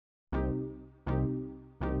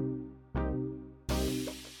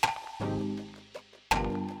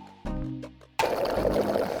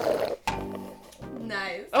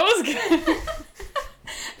That was good.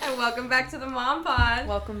 And welcome back to the Mom Pod.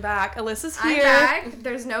 Welcome back. Alyssa's here. I'm back.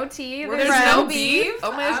 There's no tea. We're There's friends. no beef.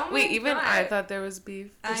 Oh my gosh. Wait, my even God. I thought there was beef.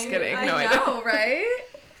 Just kidding. I No, I know, don't. right?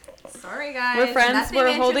 Sorry, guys. We're friends. Nothing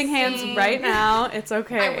We're holding hands interesting. right now. It's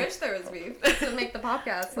okay. I wish there was beef to make the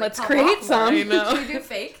podcast. Let's pop create off some. I know. Should we do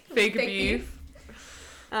fake? Fake beef.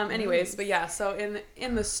 Anyways, but yeah, so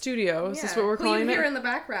in the studios is what we're Who calling you hear it. in the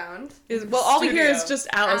background? Well, all we hear is Studio. just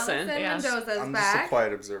Allison. Yes. Mendoza's I'm back. just a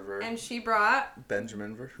quiet observer. And she brought...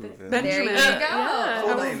 Benjamin Verhoeven. Benjamin. There you go. Yeah. Full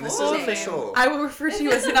Oh, name. This full is name. official. I will refer to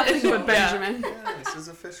you as nothing but Yeah. Benjamin. Yeah, this is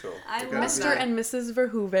official. I You love guys Mr. that. and Mrs.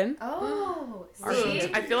 Verhoeven. Oh, Our see?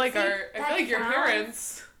 kids. I feel like See, your that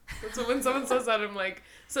parents. So when someone says that, I'm like,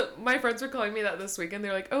 so my friends were calling me that this week, and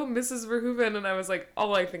they're like, "Oh, Mrs. Verhoeven," and I was like,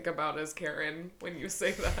 all I think about is Karen when you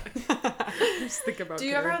say that. I just think about. Do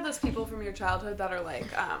you Karen. ever have those people from your childhood that are like,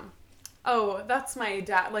 oh, that's my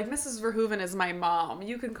dad. Like, Mrs. Verhoeven is my mom.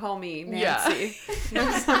 You can call me Nancy. Yeah.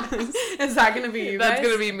 Is that going to be you That's guys?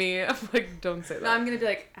 gonna be me. I'm like, don't say that. No, I'm going to be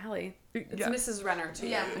like, Allie, it's Yeah. Mrs. Renner to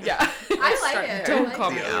you. Yeah. Yeah. I like it. Don't I like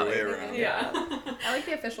call it. me The other way Allie. around. Yeah. I like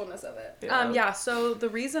the officialness of it. Yeah, so the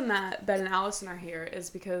reason that Ben and Allison are here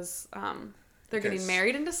is because they're getting Yes.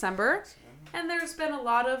 married in December, and there's been a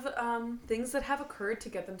lot of things that have occurred to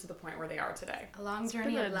get them to the point where they are today. A long It's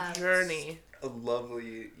journey been of a love. journey. A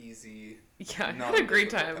lovely, easy. Yeah, I Not had a a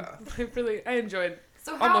great difficult time. I enjoyed.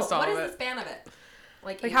 So Almost all what of is it. the span of it?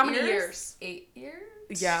 Like Like, 8 how many years? years? 8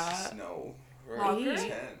 years? Yeah. No. Longer?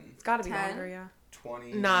 10. It's got to be 10? longer, yeah.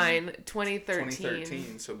 2013.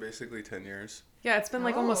 2013, so basically 10 years. Yeah, it's been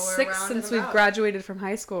like Oh, almost we're 6 round since and we've about. graduated from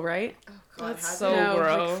high school, right? Oh, God. That's has so it? No, like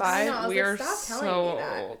gross. 5? I know, I was We like, are stop telling so me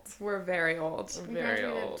that. old. We're very old. We Very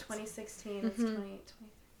graduated old. 2016. It's 20,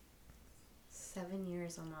 7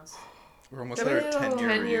 years almost. We're almost at our 10-year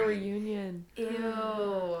 10-year reunion. reunion.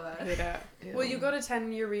 Ew. I hate it. Ew. Well, you go to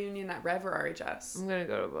 10-year reunion at Rev or RHS? I'm gonna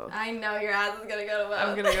go to both. I know your ass is gonna go to both.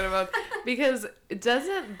 I'm gonna go to both because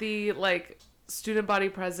doesn't the student body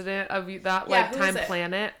president of that Yeah, who Time is it?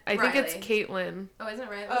 Planet? I think it's Riley. Caitlin. Oh, isn't it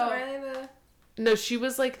Riley? Oh. Was Riley the... No, she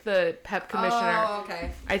was like the PEP commissioner. Oh,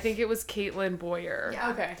 okay. I think it was Caitlin Boyer. Yeah.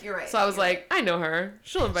 Okay. You're right. So I was You're like, I know her.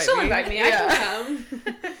 She'll invite She'll me. invite me. I can come.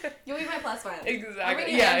 right. You'll be my plus one. I'm Exactly.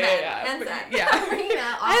 bringing Yeah, Ann yeah. Ann Zach. Yeah. I'm bringing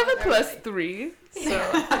that I have all a with plus everybody. 3.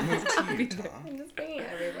 So Move to Utah. I'm just bringing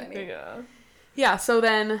everybody. yeah. Yeah, so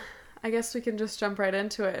then I guess we can just jump right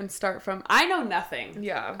into it and start from I know nothing.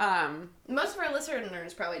 Yeah. Most of our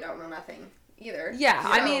listeners probably don't know nothing either. Yeah,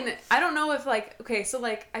 I So- mean, I don't know if okay, so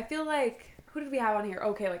I feel like who did we have on here?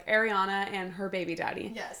 Okay, Ariana and her baby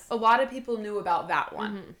daddy. Yes. A lot of people knew about that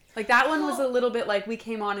one. Mm-hmm. That one was a little bit we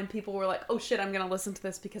came on and people were like, "Oh shit, I'm going to listen to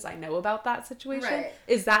this because I know about that situation." Right.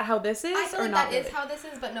 Is that how this is I feel or like not that is really? how this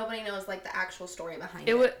is, but nobody knows the actual story behind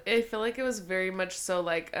It it. would. I feel like it was very much so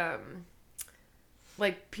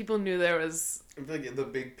people knew there was I feel like the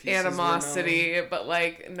big pieces were known. animosity, but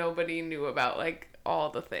nobody knew about all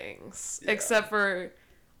the things Yeah. except for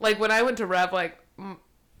when I went to Rev,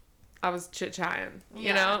 I was chit-chatting, you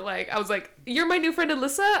Yeah. know? I was like, "You're my new friend,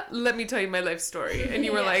 Alyssa? Let me tell you my life story." And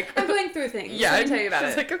you were Yeah. like... I'm going through things. Yeah, Let me tell you about I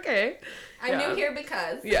was it. like, okay. I'm Yeah. new here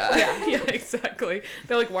because. Yeah. Yeah. Yeah, exactly.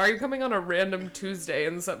 They're like, "Why are you coming on a random Tuesday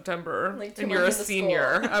in September? Like, 2 and you're a months into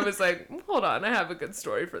senior?" school. I was like, "Hold on, I have a good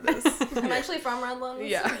story for this." I'm actually from Redlands.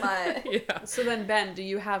 Yeah. But Yeah. So then, Ben, do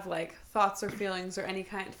you have thoughts or feelings or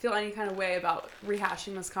feel any kind of way about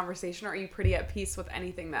rehashing this conversation, or are you pretty at peace with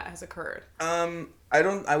anything that has occurred?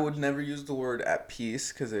 I would never use the word at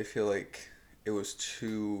peace because I feel like it was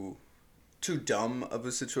too dumb of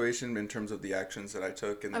a situation in terms of the actions that I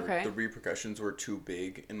took, and Okay. the repercussions were too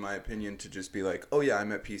big, in my opinion, to just be like, oh yeah,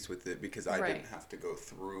 I'm at peace with it because I Right. didn't have to go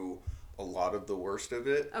through a lot of the worst of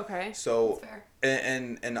it. Okay. So, That's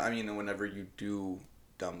fair. and I mean, whenever you do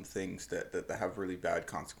dumb things that have really bad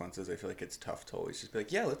consequences, I feel like it's tough to always just be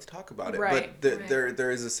like, yeah, let's talk about it. Right. But Right.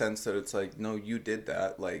 there is a sense that it's like, no, you did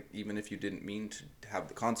that. Even if you didn't mean to have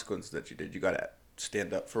the consequences that you did, you got to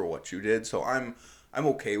stand up for what you did. So I'm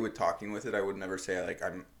okay with talking with it. I would never say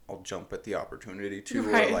I'll jump at the opportunity to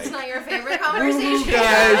Right. or It's not your favorite conversation.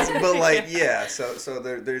 guys, but yeah. So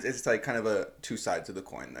there's it's kind of a two sides of the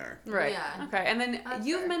coin there. Right. Yeah. Okay. And then That's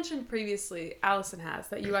you've fair. mentioned previously, Allison has,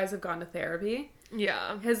 that you guys have gone to therapy.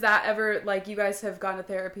 Yeah. Has that ever, you guys have gone to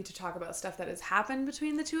therapy to talk about stuff that has happened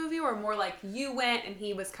between the two of you, or more you went and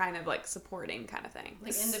he was kind of supporting kind of thing?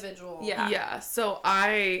 Like individual. Yeah. Yeah. So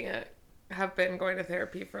I have been going to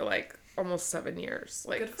therapy for almost 7 years.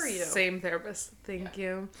 Good for you. Same therapist. Thank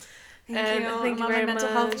you. Thank And you. thank you I'm on very my mental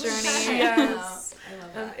health much. journey. Yes. I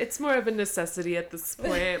love that. It's more of a necessity at this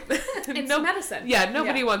point. It's medicine. Yeah,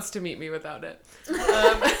 nobody Yeah. wants to meet me without it.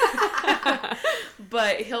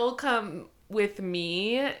 But he'll come with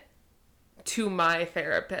me to my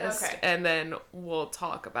therapist, Okay. and then we'll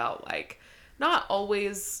talk about, like, not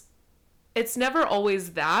always, it's never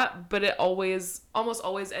always that, but it always, almost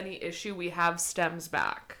always any issue we have stems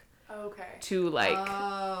back Okay. to, like,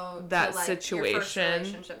 that to, like, situation. your first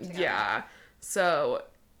relationship together. Yeah. So,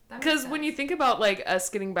 That makes because when sense. you think about, like, us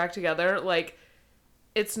getting back together, like,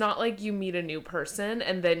 it's not like you meet a new person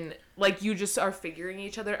and then, like, you just are figuring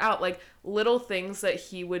each other out. Like, little things that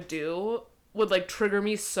he would do would, like, trigger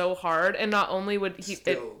me so hard. And not only would he...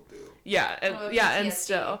 Still do. Yeah, and Oh, yeah, and PTSD.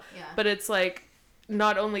 still. Yeah. But it's, like,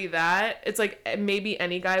 not only that, it's, like, maybe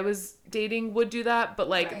any guy was dating would do that. But,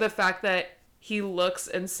 like, Right. the fact that he looks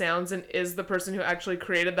and sounds and is the person who actually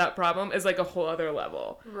created that problem is, like, a whole other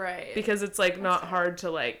level. Right. Because it's, like, not hard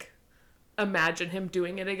to, like, imagine him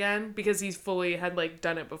doing it again because he's fully had, like,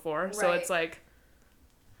 done it before. So Right. it's, like,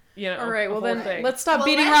 you know, All right, a well whole then thing. let's stop Well,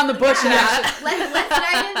 beating let's- around the bush and yeah. actually. Let's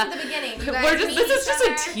dive into the beginning. You guys We're just, meet this is each just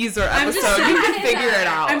other. a teaser I'm episode. just You can saying figure it that.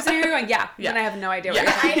 out. I'm sitting here going, yeah. Yeah. And I have no idea what Yeah.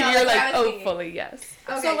 you're I know, You're that's like, what I was oh, thinking. fully, yes.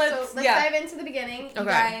 Okay, So let's- let's yeah. dive into the beginning. You Okay.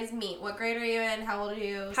 guys meet. What grade are you in? How old are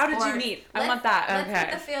you? How did you Sports? meet? I Let's- want that. Let's Okay.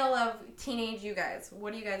 get the feel of teenage you guys.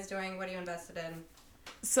 What are you guys doing? What are you invested in?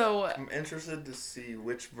 So, I'm interested to see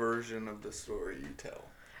which version of the story you tell.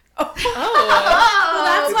 oh, Well,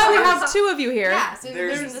 that's why we have two of you here. Yeah, so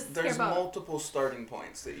there's There's multiple starting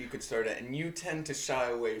points that you could start at, and you tend to shy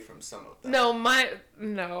away from some of them. no,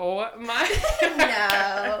 no.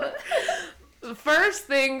 the first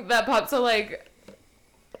thing that popped, so, like,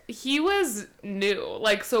 he was new.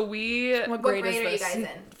 Like, so we... What What grade grade is are you this? guys in?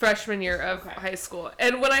 freshman year of Okay. high school.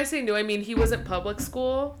 And when I say new, I mean he wasn't public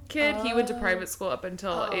school kid. He went to Oh. private school up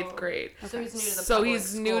until Oh. 8th grade. So he's new to the So public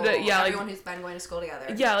he's new school, to- yeah, like- everyone who's been going to school together.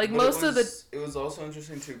 Yeah, like But most of the... it was also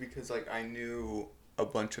interesting too because like I knew a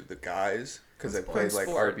bunch of the guys because I On played like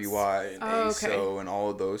sports. RBY and Oh, ASO okay. and all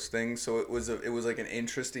of those things. So it was like an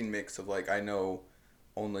interesting mix of like I know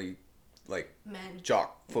only like Men.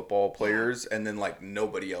 jock football players and then like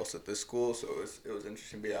nobody else at this school. So it was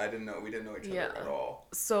interesting. But yeah, we didn't know each other Yeah. at all.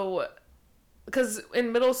 So, because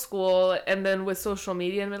in middle school and then with social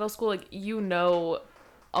media in middle school, like, you know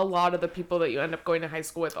a lot of the people that you end up going to high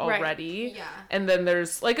school with Right. already. Yeah. And then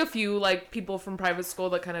there's, like, a few, like, people from private school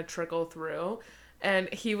that kind of trickle through.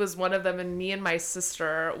 And he was one of them, and me and my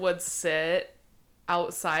sister would sit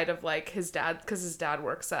outside of, like, his dad, because his dad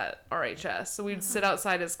works at RHS. So we'd sit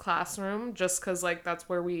outside his classroom just because, like, that's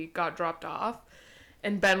where we got dropped off.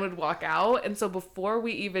 And Ben would walk out. And so before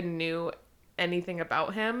we even knew anything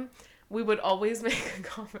about him, we would always make a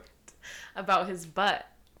comment about his butt.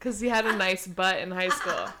 Because he had a nice butt in high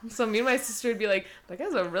school. So me and my sister would be like, that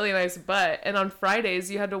guy's a really nice butt. And on Fridays,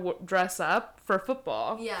 you had to dress up for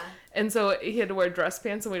football. Yeah. And so he had to wear dress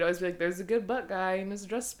pants, and we'd always be like, there's a good butt guy in his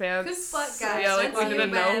dress pants. Good butt So, guy. yeah, like, we That's didn't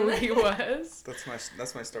you, know who Ben. he was.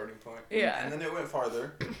 That's my starting point. Yeah. And then it went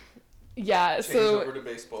farther. Yeah, Changed so... over to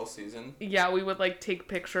baseball season. Yeah, we would, like, take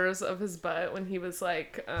pictures of his butt when he was,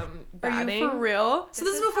 like, Are batting. you for real? So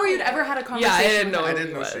this This is is before you'd how- ever had a Yeah, conversation I didn't with know him. I who didn't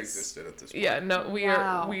he know she was. existed at this point. Yeah, no,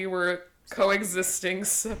 Wow. we were coexisting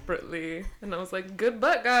separately, and I was like, good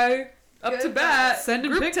butt guy, up Good to butt. bat, Send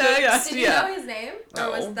him group pictures. text. Did you Yeah. know his name? Or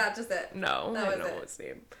No. was that just it? No, That I was don't know it. his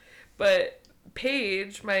name. But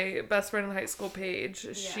Paige, my best friend in high school,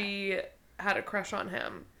 Paige, she had a crush on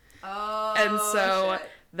him. Oh, And so shit.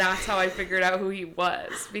 that's how I figured out who he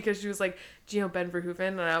was. Because she was like, do you know Ben Verhoeven?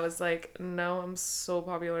 And I was like, no, I'm so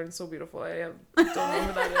popular and so beautiful. Don't know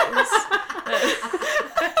who that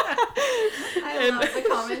I love the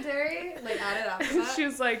commentary. Like, added after is. that. She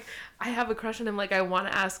was like, I have a crush on him. Like, I want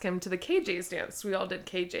to ask him to the KJ's dance. We all did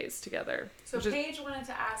KJ's together. So which is- Paige wanted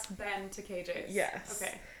to ask Ben to KJ's. Yes.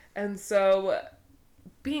 Okay. And so,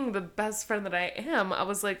 being the best friend that I am, I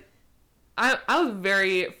was like, I was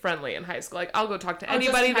very friendly in high school. Like, I'll go talk to Oh, just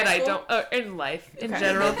anybody in that high I school? don't, in life, in Okay.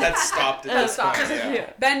 general. That stopped at this Stop. point. Yeah. Yeah.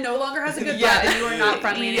 Ben no longer has a good Yeah. butt, and you are not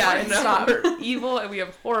friendly anymore. Yeah, no, Stop. we're evil and we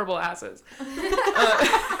have horrible asses.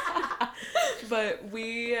 But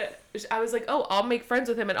I was like, oh, I'll make friends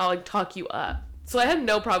with him and I'll, like, talk you up. So I had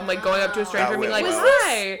no problem, like, going up to a stranger That and being like, went Was well.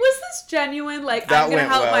 hi. this genuine? Like, That I'm gonna went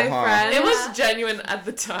help well, my huh? friend. It was genuine at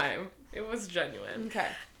the time. It was genuine. Okay.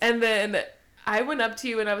 And then I went up to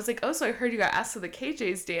you and I was like, oh, so I heard you got asked to the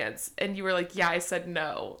KJ's dance. And you were like, yeah, I said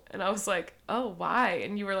no. And I was like, oh, why?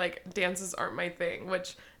 And you were like, dances aren't my thing,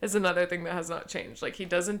 which is another thing that has not changed. Like, he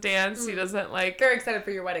doesn't dance. He doesn't, like... Very excited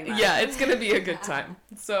for your wedding. Then. Yeah, it's gonna be a good time.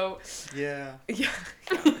 So, Yeah. yeah.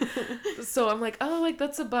 So I'm like, oh, like,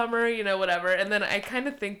 that's a bummer, you know, whatever. And then I kind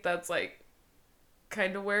of think that's, like,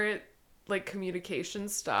 kind of where it, like, communication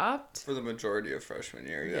stopped. For the majority of freshman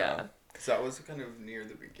year, yeah. Yeah. So that was kind of near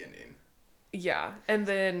the beginning. Yeah. And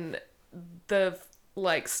then the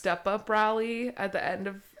like step up rally at the end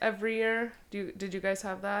of every year. Did you guys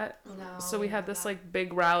have that? No. So we had this like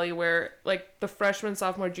big rally where like the freshman,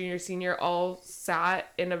 sophomore, junior, senior all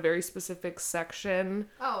sat in a very specific section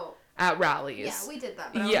Oh. at rallies. Yeah, we did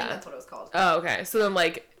that, but I don't think that's what it was called. Oh, okay. So then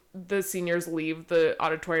like the seniors leave the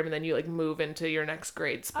auditorium and then you like move into your next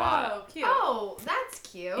grade spot. Oh, cute. Oh, that's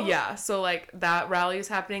cute. Yeah. So like that rally is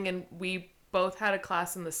happening and we both had a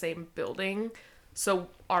class in the same building. So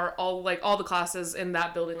all the classes in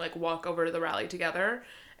that building like walk over to the rally together.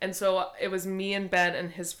 And so it was me and Ben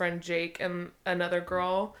and his friend Jake and another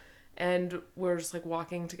girl, and we're just like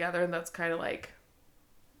walking together, and that's kind of like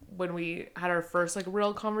when we had our first like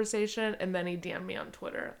real conversation, and then he DM'd me on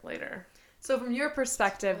Twitter later. So from your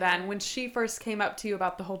perspective then, when she first came up to you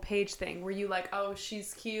about the whole Paige thing, were you like, oh,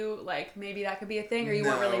 she's cute, like maybe that could be a thing, or you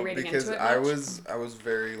weren't really reading into it much? Because I was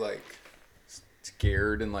very like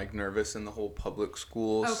scared and like nervous in the whole public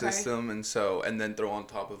school system, and then throw on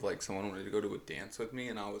top of like someone wanted to go to a dance with me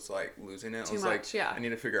and I was like losing it. I was like, I need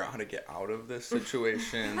to figure out how to get out of this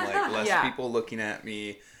situation, like less people looking at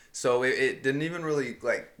me. So it didn't even really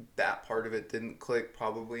like that part of it didn't click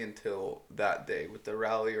probably until that day with the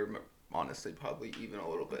rally, or honestly probably even a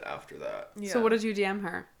little bit after that. So what did you DM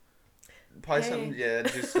her? Probably something,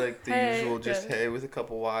 just like the usual, just hey with a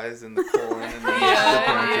couple Y's and the colon and the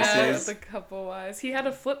parentheses. With a couple Y's. He had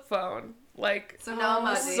a flip phone, like so no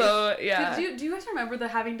emojis. So yeah. Do you guys remember the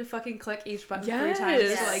having to fucking click each button 3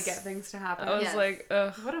 times to like get things to happen? I was like,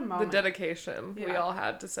 ugh, what a moment. The dedication we all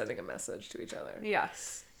had to sending a message to each other.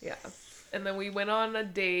 Yes. Yeah, and then we went on a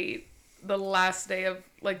date the last day of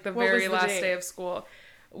like the very last day of school.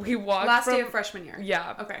 We walked last day of freshman year.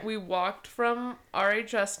 Yeah. Okay. We walked from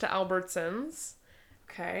RHS to Albertsons.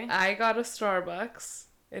 Okay. I got a Starbucks,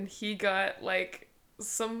 and he got like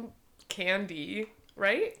some candy,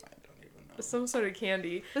 right? I don't even know. Some sort of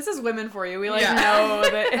candy. This is women for you. We know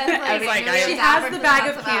that. She has the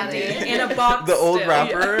bag of candy in a box. The old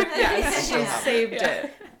wrapper. Yes, she saved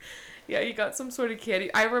it. Yeah, he got some sort of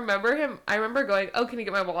candy. I remember going, oh, can you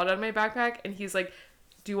get my wallet out of my backpack? And he's like,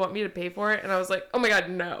 do you want me to pay for it? And I was like, oh my god,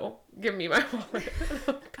 no. Give me my wallet.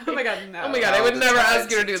 Oh my god, no. Oh my god, I would never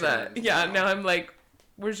ask you to do that. Yeah, now I'm like,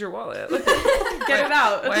 where's your wallet? Get it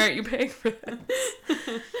out. Why aren't you paying for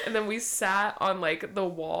this? And then we sat on like the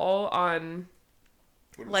wall on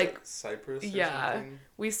like Cypress or something?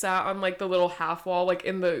 We sat on like the little half wall like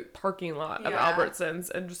in the parking lot of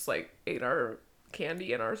Albertsons and just like ate our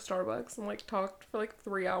candy in our Starbucks and like talked for like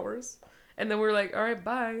 3 hours. And then we were like, all right,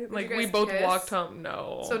 bye. Like, we both walked home.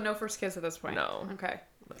 No. So no first kiss at this point? No. Okay.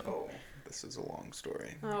 No. Oh, this is a long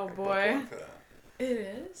story. Oh, boy. It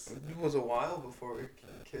is? It was a while before we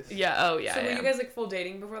kissed. Yeah, oh, yeah. So were you guys, like, full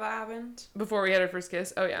dating before that happened? Before we had our first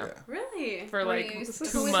kiss? Oh, yeah. Really? For, like, 2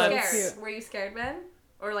 months. months. Were you scared, Ben?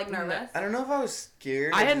 Or, like, nervous? I don't know if I was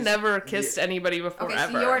scared. I had never kissed anybody before, ever.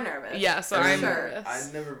 Okay, so you're nervous. Yeah, so I'm nervous.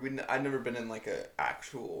 I'd never been in, like, a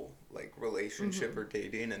actual, like, relationship or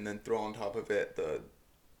dating, and then throw on top of it the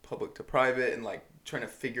public to private and, like, trying to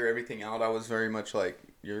figure everything out. I was very much like,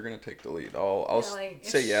 you're gonna take the lead. I'll say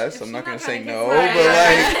yes. I'm not gonna say no, but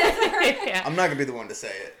like, I'm not gonna be the one to say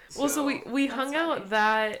it. Well, so we hung out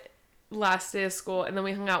that last day of school, and then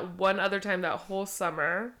we hung out one other time that whole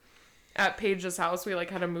summer at Paige's house. We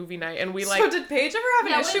like had a movie night, and we like. So did Paige ever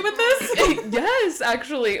have an issue with this? Yes,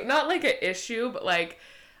 actually, not like an issue, but like,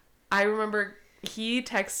 I remember he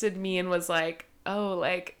texted me and was like, "Oh,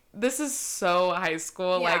 like this is so high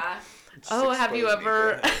school, like." Oh, have you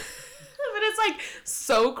ever... But it's, like,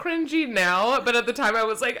 so cringy now. But at the time, I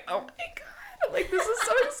was like, oh, my God. Like, this is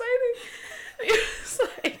so exciting. It's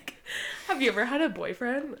like, have you ever had a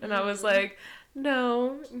boyfriend? And I was like,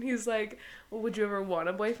 no. And he's like, well, would you ever want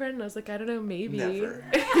a boyfriend? And I was like, I don't know, maybe. Never.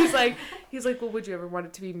 He's like, well, would you ever want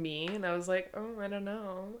it to be me? And I was like, oh, I don't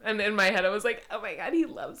know. And in my head, I was like, oh, my God, he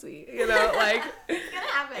loves me. You know, like... It's gonna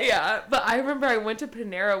happen. Yeah. But I remember I went to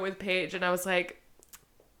Panera with Paige, and I was like...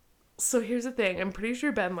 So here's the thing. I'm pretty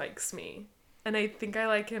sure Ben likes me. And I think I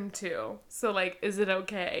like him too. So, like, is it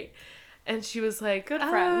okay? And she was like, good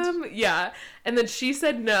friend. Yeah. And then she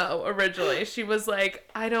said no originally. She was like,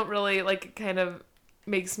 I don't really, like, it kind of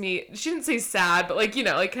makes me, she didn't say sad, but, like, you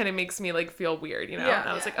know, like, kind of makes me, like, feel weird, you know? Yeah, and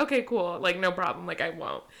I was like, okay, cool. Like, no problem. Like, I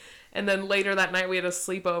won't. And then later that night we had a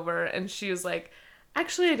sleepover, and she was like,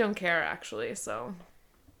 actually, I don't care, actually, so...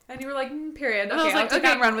 And you were like, period. Okay, I was like, I'll take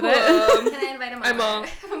that and run with Can I invite him over? I'm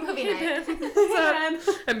on movie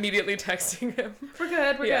night. Immediately texting him. We're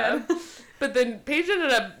good. We're good. But then Paige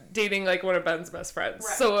ended up dating like one of Ben's best friends,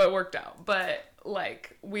 so it worked out. But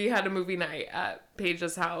like we had a movie night at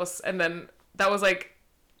Paige's house, and then that was like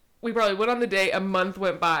we probably went on the date, a month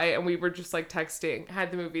went by, and we were just, like, texting,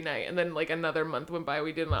 had the movie night, and then, like, another month went by,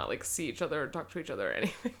 we did not, like, see each other or talk to each other or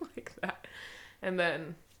anything like that. And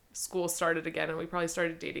then school started again, and we probably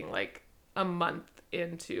started dating, like, a month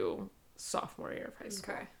into sophomore year of high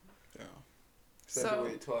school. Okay. Yeah. So I had to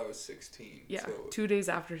wait till I was 16. Yeah, so. 2 days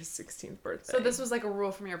after his 16th birthday. So this was like a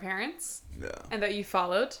rule from your parents? Yeah. And that you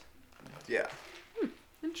followed? Yeah.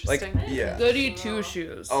 Interesting. Like, yeah. Goody two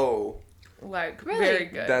shoes. Oh. Like, Really? very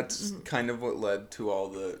good. That's kind of what led to all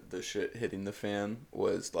the shit hitting the fan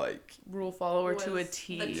was like... Rule follower to a Was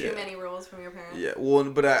T. The too many rules from your parents. Yeah, well,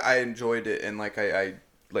 but I enjoyed it and like I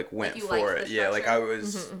like went Like you for liked it. the Yeah, like I structure?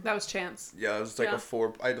 was... That was chance. Yeah, it was like Yeah.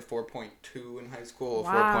 I had a 4.2 in high school, a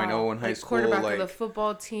Wow. 4.0 in high Like, school, quarterback like of the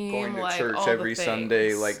football team, going to like, church all every the Sunday,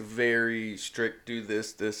 things. like very strict, do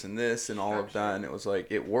this, this, and this, and all of that. And it was like,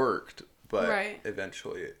 it worked, but Right.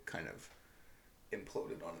 eventually it kind of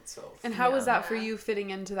imploded on itself. And how was Yeah. that for you fitting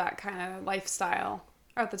into that kind of lifestyle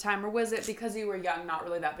at the time? Or was it because you were young, not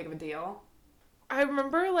really that big of a deal? I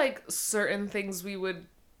remember, like, certain things we would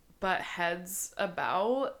butt heads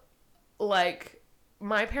about. Like,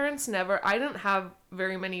 my parents I didn't have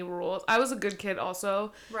very many rules. I was a good kid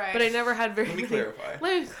also. Right. But I never had very Let me many... clarify.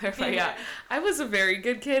 Let me clarify, yeah. I was a very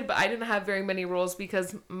good kid, but I didn't have very many rules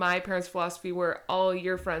because my parents' philosophy were all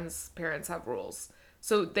your friends' parents have rules.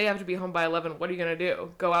 So they have to be home by 11. What are you going to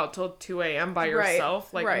do? Go out till 2 a.m. by Right,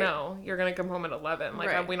 yourself? Like, right. no. You're going to come home at 11. Like,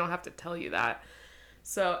 Right. we don't have to tell you that.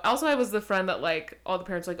 So, also, I was the friend that, like, all the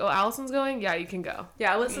parents were like, oh, Allison's going? Yeah, you can go.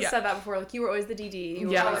 Yeah, Alyssa Yeah. said that before. Like, you were always the DD. You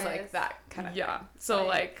were Yeah. always like that kind of Yeah. thing. So, Right.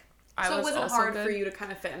 like, I So was it wasn't also hard good. for you to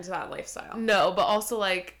kind of fit into that lifestyle. No, but also,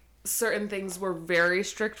 like, certain things were very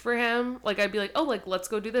strict for him. Like, I'd be like, oh, like, let's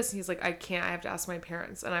go do this. And he's like, I can't. I have to ask my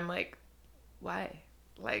parents. And I'm like, why?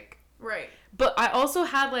 Like, Right. but I also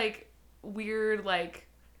had, like, weird, like,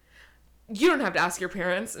 you don't have to ask your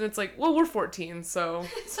parents. And it's like, well, we're 14, so,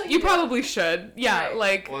 So you do. probably should. Yeah, Right.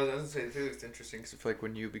 like, Well, I was gonna say, I feel like it's interesting because I feel like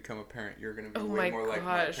when you become a parent, you're gonna be oh way my more like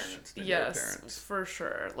my gosh. parents than Yes, your parents. for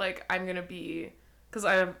sure. Like, I'm going to be, because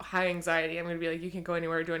I have high anxiety, I'm going to be like, you can't go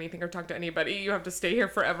anywhere or do anything or talk to anybody. You have to stay here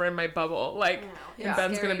forever in my bubble. Like, Yeah. and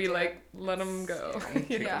Ben's going to Scary, be too. like, let him go. Kick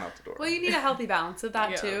them Yeah. out the door. Well, you need a healthy balance of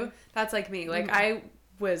that Yeah. too. That's like me. Like I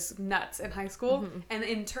was nuts in high school, and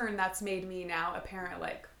in turn, that's made me now a parent.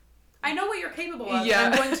 Like I know what you're capable of. Yeah.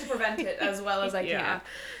 And I'm going to prevent it as well as I Yeah. can.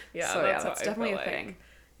 Yeah, So that's, that's how I definitely a felt like. thing.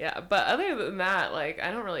 Yeah, but other than that, like, I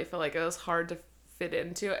don't really feel like it was hard to fit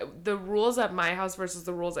into. The rules at my house versus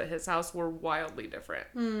the rules at his house were wildly different.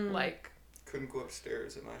 Like, Couldn't go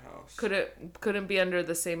upstairs at my house. couldn't be under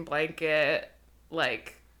the same blanket.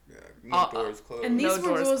 Like, Yeah, no doors closed. And these No were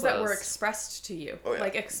doors rules that were closed. expressed to you, Oh, yeah.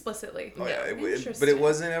 like explicitly. Oh yeah, but Interesting. it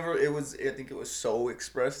wasn't ever. It was. I think it was so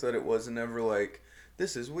expressed that it wasn't ever like,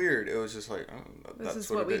 this is weird. It was just like, oh, This that's is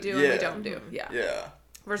what what we it do is. and Yeah. we don't do. Yeah. Yeah.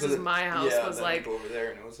 versus So my house was then like, we'd go over there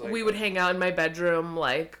and it was like we would hang out in my bedroom,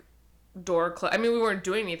 like, door closed. I mean, we weren't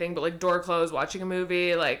doing anything, but, like, door closed, watching a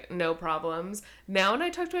movie, like, no problems. Now when I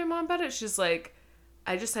talk to my mom about it, she's like,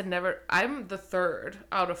 I just had never... I'm the third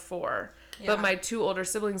out of 4. Yeah. But my 2 older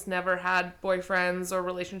siblings never had boyfriends or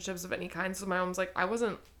relationships of any kind. So my mom's like, I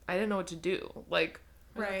didn't know what to do. Like,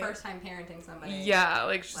 For the Right. first time parenting somebody. yeah,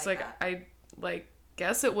 like, she's Like like, that. I, like,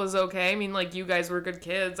 guess it was okay. I mean, like, you guys were good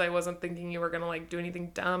kids. I wasn't thinking you were gonna, like, do anything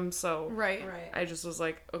dumb. So Right. Right. I just was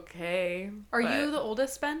like, okay. Are but- you the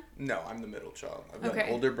oldest, Ben? No, I'm the middle child. I've got Okay.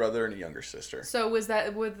 an older brother and a younger sister. So was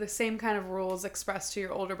that with the same kind of rules expressed to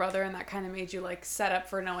your older brother, and that kind of made you like set up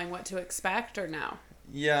for knowing what to expect, or no?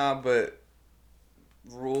 Yeah, but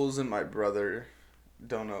rules and my brother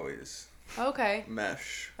don't always Okay.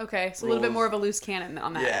 mesh. Okay. So a little bit Rules- more of a loose cannon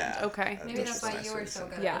on that Yeah. end. Okay. Maybe That's that's just a why nice you way were to so say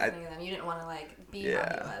good it. Yeah. at listening to them. You didn't want to like be how he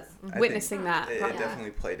Yeah. was. I Witnessing think that. It probably.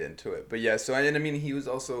 definitely played into it. But yeah, so I mean, he was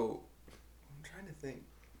also. I'm trying to think.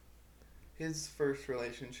 His first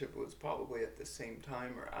relationship was probably at the same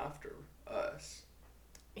time or after us.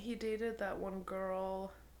 He dated that one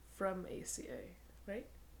girl from ACA, right?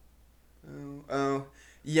 Oh,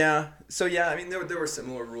 yeah. So yeah, I mean, there were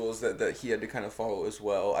similar rules that he had to kind of follow as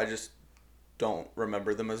well. I just don't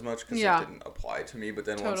remember them as much because Yeah. it didn't apply to me. But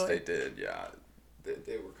then once Totally. they did, yeah,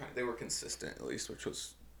 they were consistent at least, which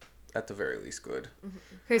was at the very least good.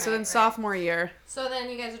 Okay. So Right, then right. sophomore year. So then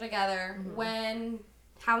you guys are together.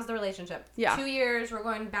 How's the relationship? Yeah. 2 years. We're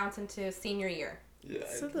going to bounce into senior year. Yeah.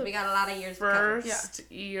 So So we got a lot of years to cover.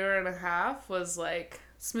 First year and a half was like,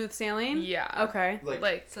 Smooth sailing. yeah. Okay.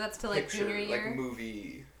 Like, So that's to like picture, junior year. like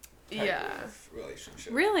movie type Yeah. of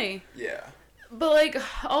relationship. Really? Yeah. but like,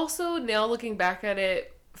 also now looking back at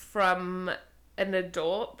it from an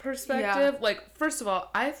adult perspective, like, first of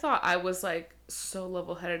all, I thought I was like so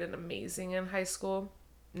level-headed and amazing in high school.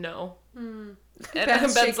 no. And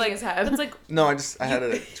Ben's shaking like, his head. Ben's like, No, I had a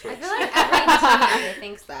I twitch. feel like every teenager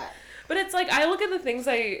thinks that. but it's like, I look at the things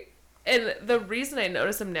and the reason I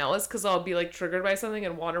notice them now is because I'll be like triggered by something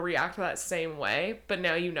and want to react that same way, but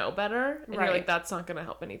now you know better, and you're like, that's not going to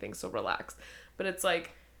help anything, so relax. But it's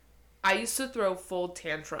like, I used to throw full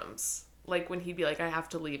tantrums, like when he'd be like, I have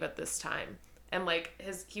to leave at this time. And like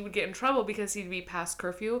he would get in trouble because he'd be past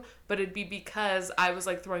curfew, but it'd be because I was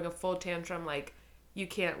like throwing a full tantrum, like, you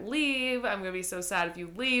can't leave, I'm gonna be so sad if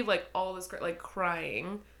you leave, like all this, like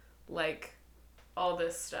crying, like all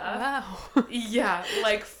this stuff. Wow. Yeah,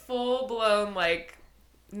 like full blown, like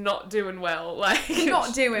not doing well, like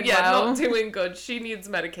Not doing well. Not doing good. She needs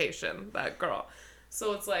medication, that girl.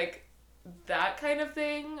 So it's like that kind of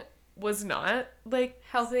thing was not like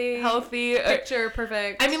healthy picture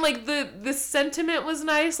perfect. I mean, like the sentiment was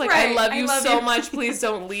nice, like, right. I love you so much, please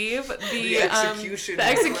don't leave. The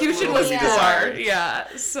execution was poor.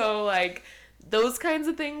 Yeah, so like those kinds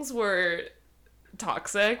of things were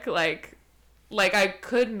toxic. Like I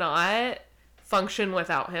could not function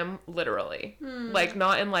without him, literally. Like,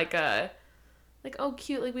 not in like a like, oh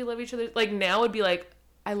cute, like we love each other. Like now it'd be like,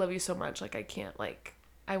 I love you so much, like I can't, like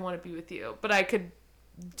I want to be with you, but I could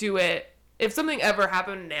do it if something ever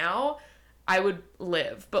happened now, I would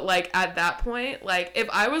live. But like at that point, like if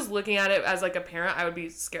I was looking at it as like a parent, I would be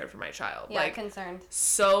scared for my child. Yeah, like concerned.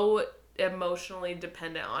 So emotionally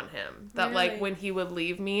dependent on him that really? Like when he would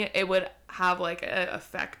leave me, it would have like an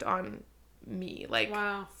effect on me, like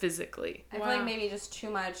physically. I feel like maybe just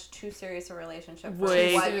too serious a relationship for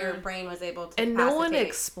Way what your brain was able to and capacity. no one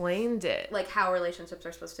explained it, like how relationships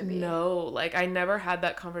are supposed to be. No, like I never had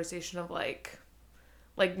that conversation of like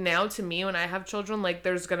now to me when I have children, like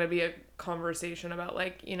there's gonna be a conversation about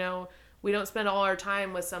like, you know, we don't spend all our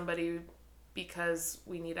time with somebody because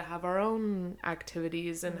we need to have our own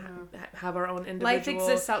activities and have our own individual life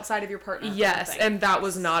exists outside of your partner. Yes, and that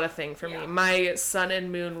was not a thing for me. My sun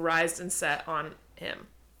and moon rised and set on him.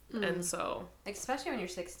 And so, especially when you're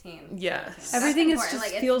 16. Yes. Everything is just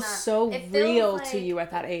like, feels so real like, to you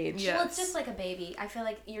at that age. Yes. Well, it's just like a baby. I feel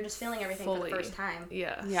like you're just feeling everything for the first time.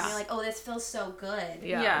 Yeah. And you're like, oh, this feels so good.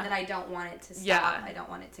 Yeah. That I don't want it to stop. Yeah. I don't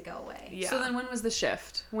want it to go away. Yeah. So then when was the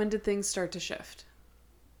shift? When did things start to shift?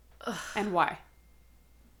 And why?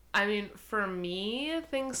 I mean, for me,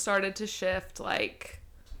 things started to shift like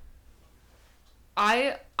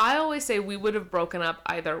I always say we would have broken up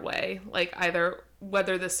either way, like either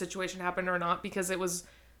whether this situation happened or not, because I was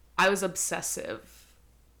obsessive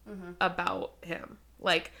about him.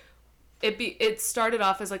 Like it started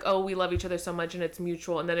off as like, oh, we love each other so much and it's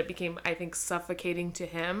mutual, and then it became, I think, suffocating to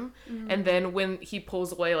him. And then when he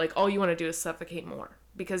pulls away, like all you want to do is suffocate more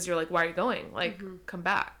because you're like, why are you going? Like come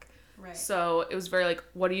back. Right. So it was very like,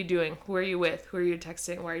 what are you doing? Who are you with? Who are you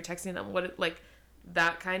texting? Why are you texting them? What, like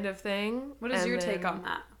that kind of thing. What is your take on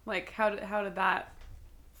that? Like how did that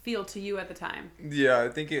feel to you at the time? Yeah, I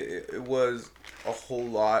think it was a whole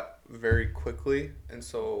lot very quickly, and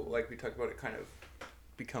so like we talked about, it kind of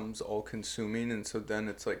becomes all consuming, and so then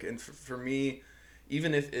it's like, and for me,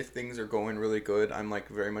 even if things are going really good, I'm like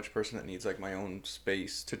very much a person that needs like my own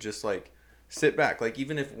space to just like sit back. Like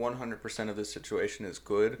even if 100% of the situation is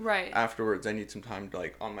good, right, afterwards I need some time to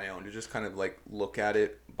like on my own to just kind of like look at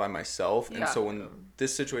it by myself. And so when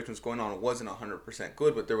this situation was going on, it wasn't 100%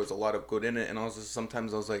 good, but there was a lot of good in it, and I was just,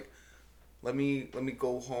 sometimes I was like, let me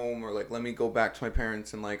go home, or like let me go back to my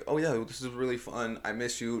parents and like, oh yeah, this is really fun, I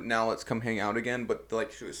miss you, now let's come hang out again. But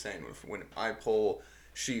like she was saying, when I pull,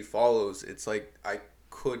 she follows, it's like I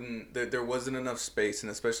couldn't, there wasn't enough space.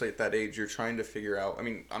 And especially at that age, you're trying to figure out, I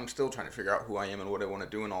mean, I'm still trying to figure out who I am and what I want to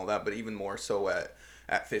do and all that, but even more so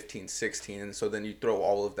at 15, 16. And so then you throw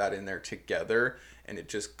all of that in there together, and it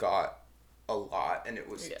just got a lot, and it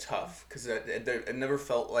was tough because it never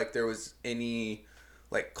felt like there was any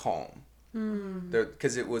like calm.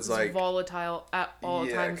 Because it was like volatile at all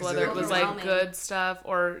times, whether it was like good stuff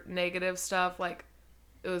or negative stuff. Like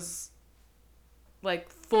it was like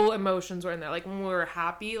full emotions were in there. Like when we were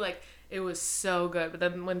happy, like it was so good, but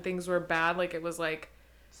then when things were bad, like it was like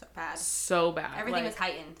so bad. Everything was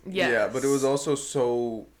heightened. Yeah, but it was also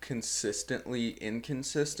so consistently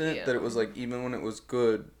inconsistent that it was like, even when it was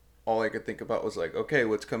good, all I could think about was like, okay,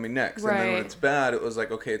 what's coming next? Right. And then when it's bad, it was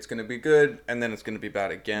like, okay, it's going to be good, and then it's going to be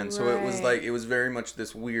bad again. Right. So it was like, it was very much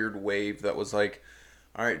this weird wave that was like,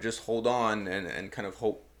 all right, just hold on and kind of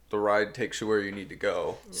hope the ride takes you where you need to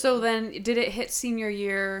go. So then did it hit senior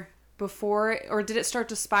year before, or did it start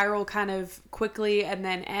to spiral kind of quickly and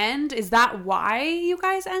then end? Is that why you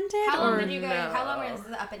guys ended? How long did you guys, how long was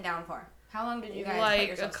the up and down for? How long did you guys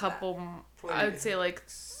like a couple, I would say like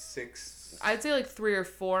 6 I'd say like 3 or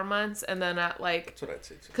 4 months, and then at like... That's what I'd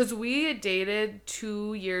say too. Because we dated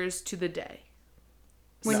 2 years to the day.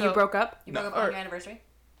 When you broke up? You broke up on your anniversary?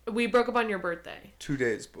 We broke up on your birthday. 2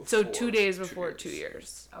 days before. So 2 days before 2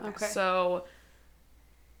 years. Okay. So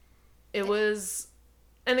it was...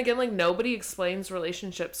 And again, like, nobody explains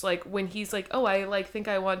relationships. Like, when he's like, oh, I, like, think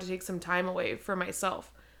I want to take some time away for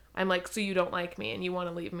myself. I'm like, so you don't like me and you want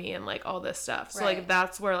to leave me and, like, all this stuff. So, like,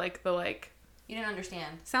 that's where, like, the, like... You didn't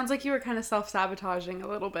understand. Sounds like you were kind of self-sabotaging a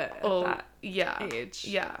little bit at that age.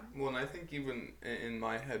 Yeah. Well, and I think even in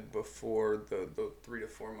my head before the 3 to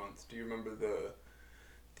 4 months, do you remember the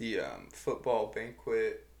football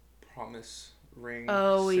banquet promise ring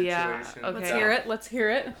situation? Yeah. Okay. Let's hear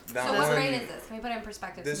it. So what grade is this? Can we put it in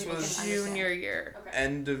perspective? This was junior year. Okay.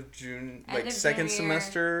 End of June, End of second junior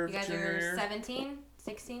semester You guys junior were year. 17?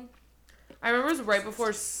 16? I remember it was right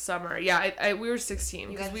before summer. Yeah, we were 16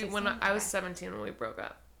 You because guys were when 16? I was Okay. 17 when we broke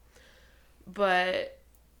up. But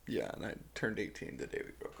Yeah, and I turned 18 the day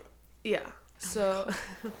we broke up. yeah, so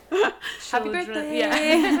Happy birthday. Yeah,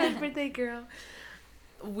 happy birthday, girl.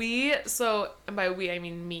 And by we I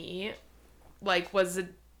mean me, like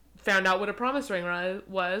found out what a promise ring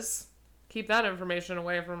was. Keep that information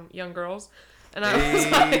away from young girls. And I was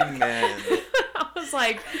like, I was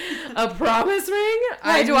like, a promise ring?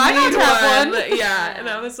 Why do I not have one? Yeah, and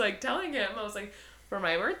I was like telling him, I was like, for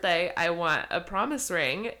my birthday, I want a promise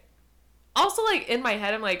ring. Also, like, in my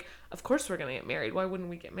head, I'm like, of course we're gonna get married. Why wouldn't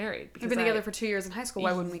we get married? We've been together for 2 years in high school.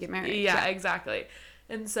 Why wouldn't we get married? Yeah, exactly.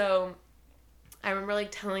 And so I remember, like,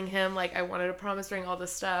 telling him, like, I wanted a promise ring, all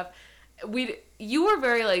this stuff. You were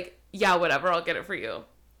very, like, yeah, whatever, I'll get it for you.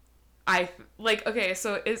 Okay,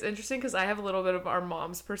 so it's interesting because I have a little bit of our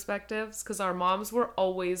mom's perspectives because our moms were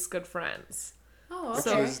always good friends. Oh, Which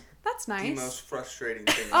okay. was That's nice. the most frustrating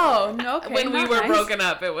thing. Oh, no, okay. When we were nice. broken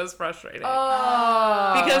up, it was frustrating.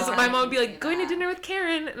 Oh. Because my mom would be I like, can see going to that. dinner with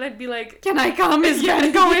Karen, and I'd be like, Can I come? Is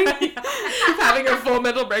Ben going? having a full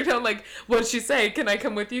mental breakdown, like, what'd she say? Can I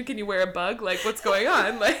come with you? Can you wear a bug? Like, what's going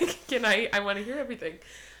on? Like, I want to hear everything.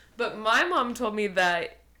 But my mom told me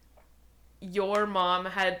that your mom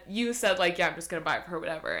you said, like, yeah, I'm just going to buy it for her,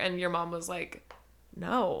 whatever. And your mom was like,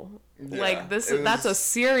 no. Yeah, like, that's a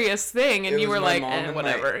serious thing. And you were like,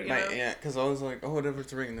 whatever. My aunt, because I was like, oh, whatever,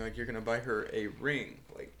 it's a ring. And they're like, you're going to buy her a ring.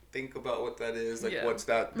 Like, think about what that is. Like, what's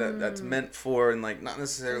that's meant for. And, like, not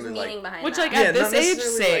necessarily, There's like... meaning behind Which, that. like, at this age,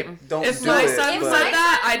 necessarily, same. like, don't If do my it, son but- said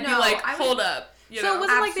that, I'd be No, like, I would- hold up. You So know? it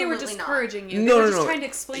wasn't like they were Absolutely not. discouraging you. No, they were no, just no. trying to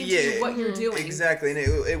explain to Yeah. you what you're doing. Exactly, and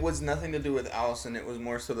it was nothing to do with Allison. It was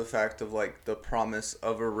more so the fact of, like, the promise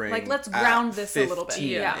of a ring. Like, let's at ground this a little bit. 15,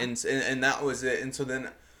 Yeah. And that was it. And so then,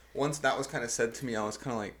 once that was kind of said to me, I was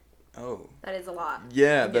kind of like, oh. That is a lot.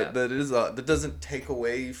 Yeah, that doesn't take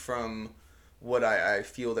away from what I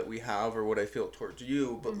feel that we have or what I feel towards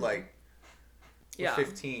you, but, like, we're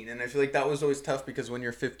 15. And I feel like that was always tough because when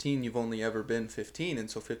you're 15, you've only ever been 15.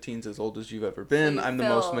 And so 15's as old as you've ever been. So you I'm the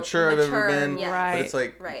feel most mature I've ever been. yeah. Right. But it's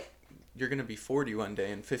like, Right. you're going to be 40 one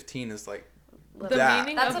day, and 15 is like The that.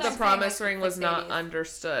 meaning That's of what the I'm saying, promise like, ring was like not babies.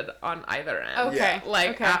 understood on either end. Okay.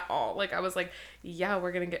 Like, at all. Like, I was like, yeah,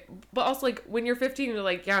 we're gonna get... But also, like, when you're 15, you're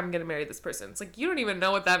like, yeah, I'm gonna marry this person. It's like, you don't even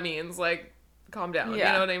know what that means. Like, calm down. Yeah.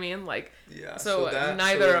 You know what I mean? Like, Yeah. so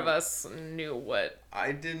neither of us knew what...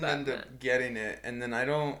 I didn't that end up meant. getting it, and then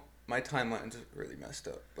my timeline's really messed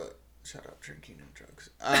up, but shut up, drinking and drugs.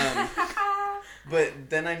 But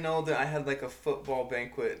then I know that I had, like, a football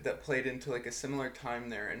banquet that played into, like, a similar time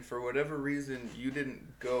there, and for whatever reason, you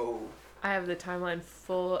didn't go, I have the timeline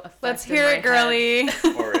full effect Let's in hear my it, girly.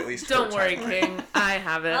 or at least Don't her worry, timeline. King. I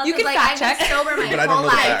have it. You can like, fact I've been check. sober my But I don't whole know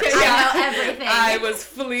the life. facts. I know everything. I was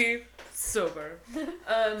fully sober.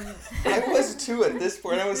 I was too at this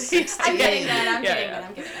point. I was 16. I'm getting good. I'm Yeah, getting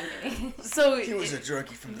yeah. good. I'm kidding. So He was a drunkie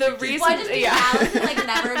from The the beginning. reason- Well, I just think Yeah. Allison like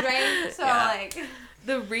never drank, so Yeah. like.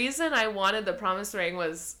 the reason I wanted the promise ring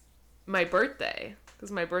was my birthday.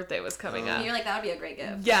 Because my birthday was coming up. You're like, that would be a great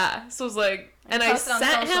gift. Yeah, so it was like, and I post it on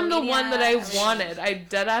sent social him the media, one that I everything. wanted. I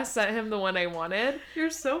deadass sent him the one I wanted. You're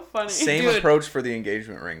so funny. Same Dude. approach for the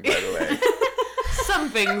engagement ring, by the way. Some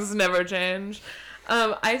things never change.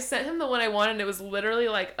 I sent him the one I wanted, and it was literally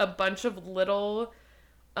like a bunch of little,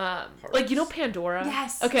 like, you know Pandora?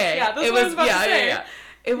 Yes. Okay. Yeah, that's it what I was, was about to say. Yeah.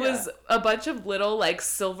 It was a bunch of little, like,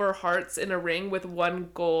 silver hearts in a ring with one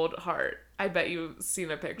gold heart. I bet you've seen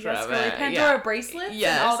a picture Yes, of really. it. Pandora Yeah. bracelets?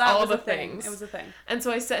 Yes, and all that all was the a thing. things. It was a thing. And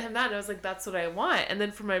so I sent him that, and I was like, that's what I want. And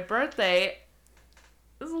then for my birthday,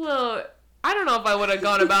 it was a little... I don't know if I would have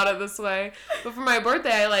gone about it this way, but for my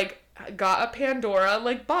birthday, I, like, got a Pandora,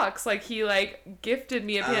 like, box. Like, he, like, gifted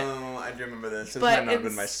me a Pandora. Oh, I do remember this. This But might not have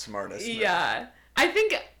been it's- my smartest. move. Yeah. I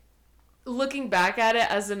think... looking back at it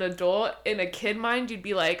as an adult, in a kid mind, you'd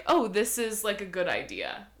be like, oh, this is like a good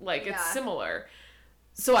idea. Like, it's similar.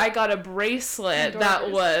 So I got a bracelet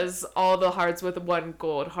that was all the hearts with one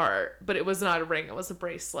gold heart, but it was not a ring, it was a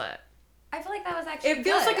bracelet. I feel like that was actually It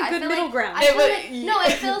feels good. like a good middle ground.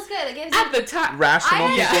 It feels good. It gives at the time. Rational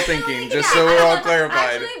people thinking, just so we're all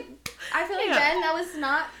clarified. Actually, I feel like Ben,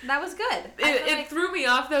 that was good. It threw me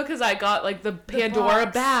off though, because I got like the Pandora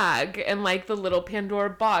bag and like the little Pandora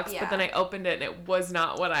box, but then I opened it and it was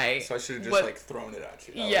not what I. So I should have just like thrown it at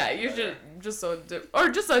you. You should just or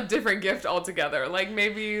just a different gift altogether. Like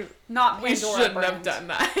maybe not we shouldn't have done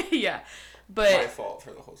that. Yeah. But my fault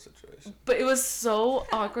for the whole situation. But it was so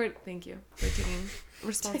awkward. Thank you for taking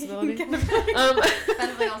responsibility. Ben's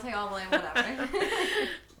like, I'll take all blame, whatever.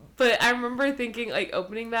 But I remember thinking, like,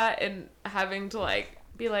 opening that and having to, like,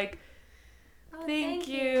 be like, thank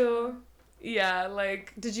you. Yeah,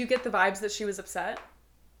 like. Did you get the vibes that she was upset?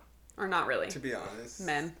 Or not really? To be honest.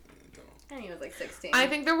 Men. I think he was like 16. I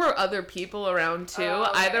think there were other people around, too.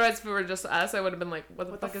 Otherwise, if it were just us, I would have been like,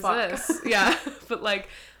 what the fuck is this? Yeah. But, like,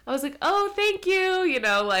 I was like, oh, thank you. You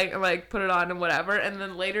know, like, put it on and whatever. And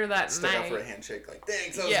then later that night. Stick out for a handshake, like,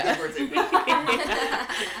 thanks, that was a good birthday. Yeah.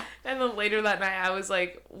 And then later that night, I was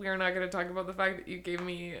like, we're not going to talk about the fact that you gave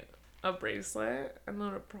me a bracelet and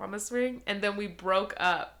then a promise ring. And then we broke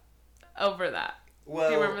up over that. Well,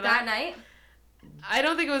 do you remember that? That night? I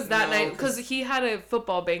don't think it was that night, because he had a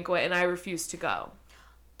football banquet and I refused to go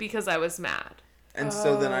because I was mad. And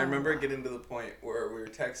so then I remember getting to the point where we were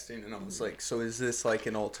texting and I was like, so is this like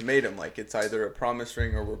an ultimatum? Like it's either a promise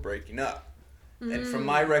ring or we're breaking up. And from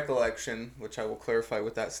my recollection, which I will clarify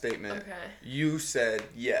with that statement, you said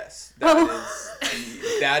yes.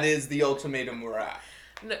 That is the ultimatum we're at.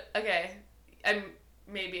 No, okay.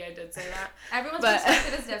 Maybe I did say that. Everyone's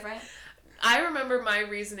perspective is different. I remember my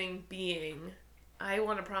reasoning being, I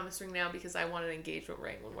want a promise ring now because I want an engagement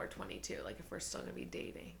ring when we're 22, like if we're still going to be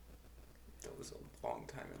dating. That was a long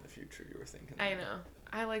time in the future you were thinking. I know.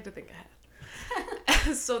 I like to think ahead.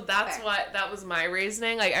 So that's that was my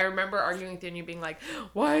reasoning. Like, I remember arguing with you and you being like,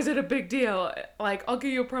 why is it a big deal? Like, I'll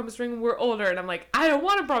give you a promise ring when we're older. And I'm like, I don't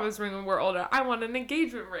want a promise ring when we're older. I want an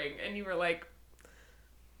engagement ring. And you were like,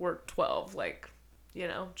 we're 12. Like, you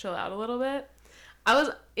know, chill out a little bit. I was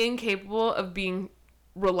incapable of being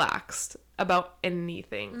relaxed about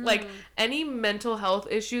anything. Like, any mental health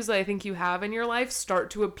issues that I think you have in your life start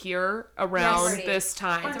to appear around this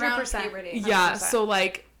time. 100%. Yeah, so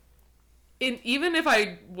like, even if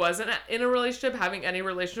I wasn't in a relationship, having any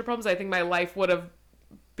relationship problems, I think my life would have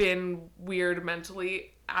been weird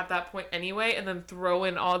mentally at that point anyway, and then throw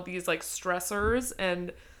in all these like stressors,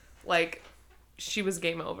 and like, she was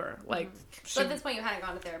game over. Like, So at this point you hadn't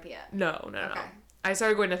gone to therapy yet? No. I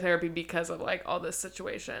started going to therapy because of like all this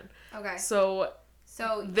situation. Okay. So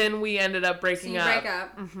then we ended up breaking up. Break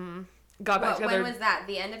up. Mm-hmm. Got back together. When was that?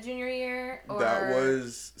 The end of junior year? Or... That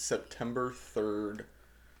was September 3rd.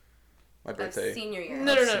 My birthday. That's senior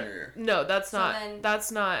year. No, that's not.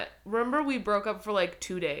 That's not. Remember, we broke up for like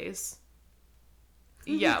 2 days.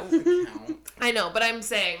 Yeah. I know, but I'm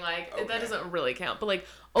saying like that doesn't really count. But like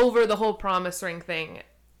over the whole promise ring thing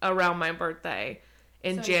around my birthday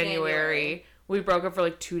in January. We broke up for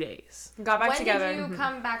like 2 days. Got back together. When did you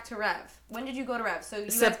come back to Rev? When did you go to Rev? So you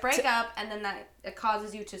guys break up, and then it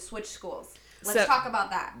causes you to switch schools. Let's talk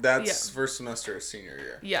about that. That's first semester of senior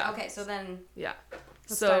year. Yeah. Okay, so then... Yeah.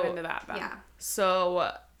 Let's dive into that then. Yeah.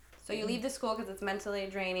 So you leave the school because it's mentally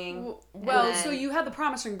draining. Well, so you had the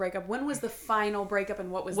promise ring breakup. When was the final breakup,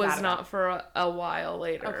 and what was that about? Was not for a while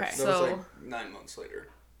later. Okay. That was like 9 months later.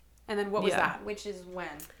 And then what was that? Which is when?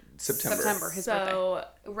 September, his birthday.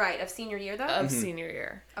 Right, of senior year though? Of senior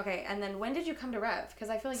year. Okay, and then when did you come to Rev?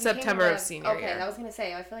 Because I feel like you September came of senior year. Okay, I was going to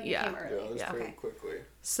say, I feel like you came early. Yeah, it was pretty quickly.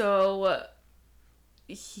 So,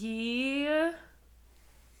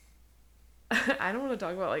 I don't want to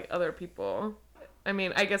talk about, like, other people. I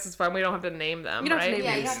mean, I guess it's fine. We don't have to name them, right? You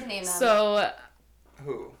don't have to name them. So...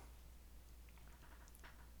 Who?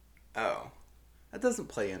 Oh. That doesn't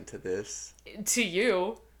play into this. To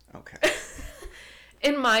you. Okay.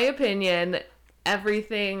 In my opinion,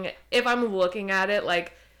 everything, if I'm looking at it,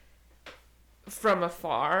 like, from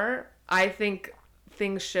afar, I think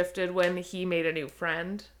things shifted when he made a new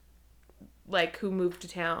friend, like, who moved to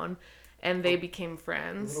town, and they became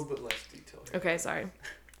friends. A little bit less detail here. Okay, sorry.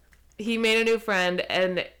 He made a new friend,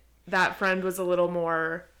 and that friend was a little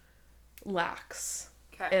more lax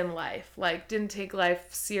in life. Like, didn't take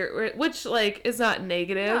life serious, which, like, is not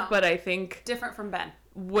negative, but I think... Different from Ben.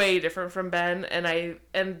 Way different from Ben,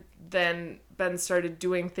 and then Ben started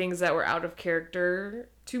doing things that were out of character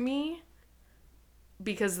to me,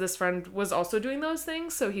 because this friend was also doing those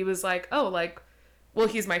things. So he was like, oh, like, well,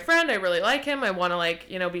 he's my friend. I really like him. I want to, like,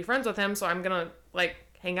 you know, be friends with him. So I'm going to, like,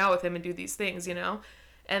 hang out with him and do these things, you know?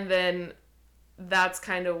 And then that's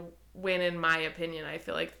kind of when, in my opinion, I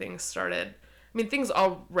feel like things started. I mean, things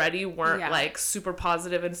already weren't, like, super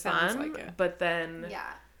positive and fun. Like but then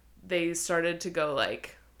they started to go,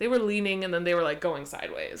 like, they were leaning and then they were, like, going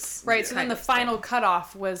sideways. Right. So then the final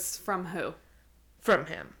cutoff was from who? From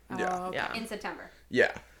him. Oh, okay. In September.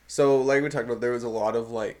 Yeah. So, like we talked about, there was a lot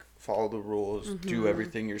of, like, follow the rules, do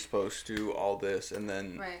everything you're supposed to, all this. And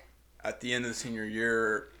then at the end of the senior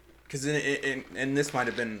year, because and this might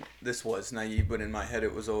have been, this was naive, but in my head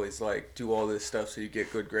it was always like, do all this stuff so you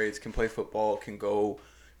get good grades, can play football, can go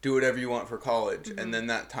do whatever you want for college. And then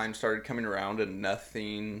that time started coming around and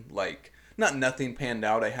nothing, like, not nothing panned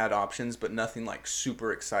out. I had options, but nothing, like,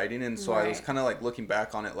 super exciting. And so I was kind of, like, looking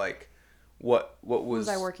back on it, like, what was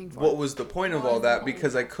I working for? What was the point of all that?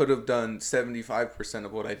 Because I could have done 75%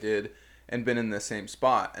 of what I did and been in the same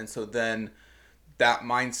spot. And so then that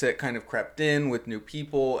mindset kind of crept in with new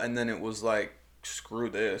people, and then it was like, screw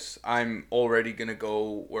this. I'm already going to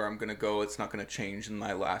go where I'm going to go. It's not going to change in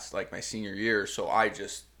my last, like, my senior year. So I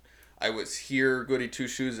was here, goody two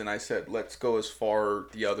shoes, and I said, let's go as far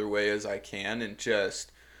the other way as I can, and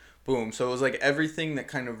just boom. So it was like everything that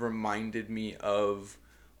kind of reminded me of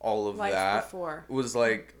all of life that before. Was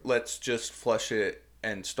like, let's just flush it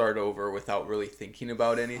and start over without really thinking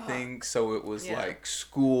about anything. So it was like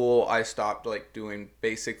school. I stopped, like, doing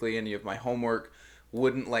basically any of my homework.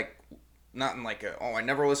 Wouldn't, like, not in like I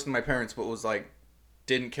never listened to my parents, but was like,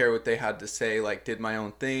 didn't care what they had to say. Like, did my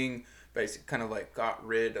own thing. Basically, kind of like got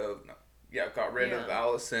rid of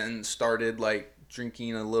Allison. Started, like,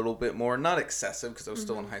 drinking a little bit more, not excessive because I was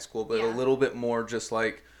still in high school, but a little bit more, just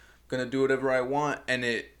like, gonna do whatever I want. And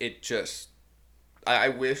it just, I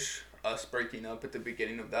wish us breaking up at the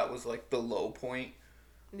beginning of that was, like, the low point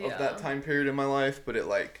of that time period in my life, but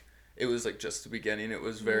it was like just the beginning. It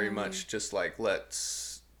was very much just like,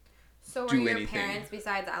 let's so do were your anything. Parents,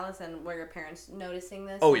 besides Allison, were your parents noticing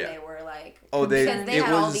this? Oh, and yeah. They were like, because they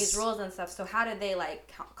had all these rules and stuff. So how did they,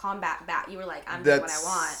 like, combat that? You were like, I'm doing what I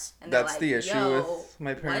want, and that's like, the issue with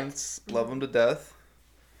my parents. Love them to death.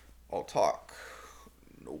 I'll talk,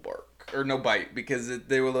 no bark or no bite, because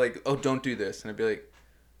they were like, oh, don't do this, and I'd be like,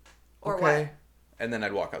 or okay, what? And then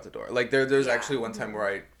I'd walk out the door. Like, there's actually one time where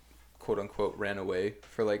I, quote unquote, ran away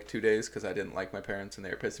for, like, 2 days because I didn't like my parents and they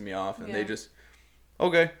were pissing me off, and they just,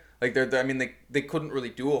 okay. Like, they couldn't really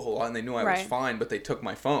do a whole lot, and they knew I was fine, but they took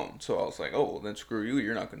my phone. So I was like, oh, well, then screw you.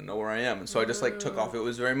 You're not going to know where I am. And so I just, like, took off. It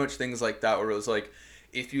was very much things like that where it was like,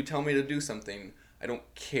 if you tell me to do something, I don't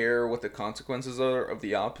care what the consequences are of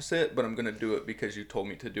the opposite, but I'm going to do it because you told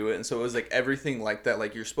me to do it. And so it was, like, everything like that.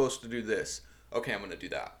 Like, you're supposed to do this. Okay, I'm going to do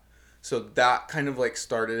that. So that kind of, like,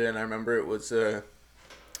 started, and I remember it was a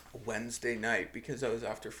Wednesday night because I was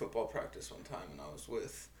after football practice one time, and I was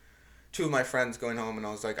with 2 of my friends going home, and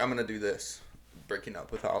I was like, I'm going to do this. Breaking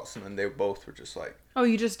up with Allison, and they both were just like... Oh,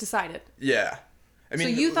 you just decided? Yeah. I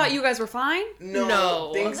mean, so you thought you guys were fine?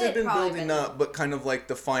 No. Things had been building up, but kind of like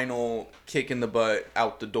the final kick in the butt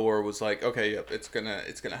out the door was like, okay, yep, it's gonna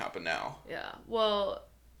happen now. Yeah. Well,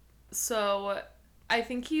 so I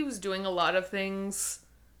think he was doing a lot of things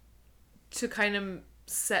to kind of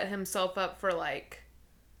set himself up for, like,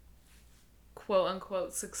 quote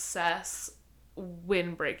unquote success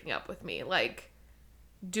when breaking up with me. Like,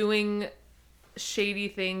 doing shady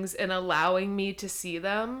things and allowing me to see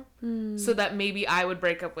them so that maybe I would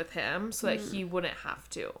break up with him so that he wouldn't have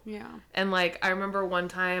to. Yeah. And, like, I remember one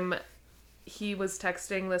time he was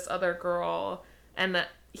texting this other girl, and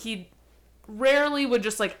he rarely would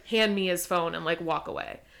just, like, hand me his phone and, like, walk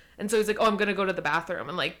away. And so he's like, oh, I'm gonna go to the bathroom,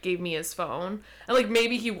 and, like, gave me his phone. And, like,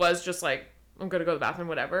 maybe he was just like, I'm gonna go to the bathroom,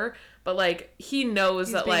 whatever. But, like, he knows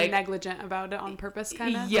he's that, being like, negligent about it on purpose,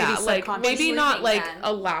 kind of. Yeah, like, maybe not, like,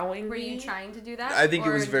 allowing Were me. you trying to do that? I think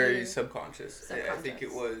it was very subconscious. I think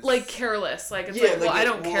it was like, careless. Like, it's like, well, I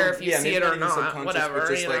don't care if you see it or not, whatever.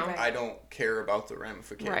 Just you like, know? I don't care about the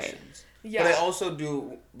ramifications. Right. Yeah. But I also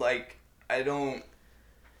do, like, I don't.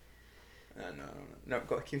 No,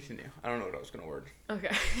 go continue. I don't know what I was gonna word.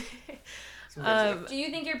 Okay. Do you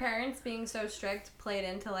think your parents being so strict played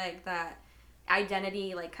into, like, that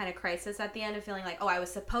identity, like, kind of crisis at the end of feeling like, oh, I was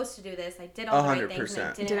supposed to do this, I did all the right things,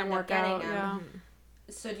 and it didn't work out? Yeah.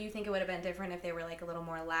 So do you think it would have been different if they were, like, a little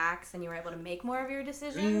more lax and you were able to make more of your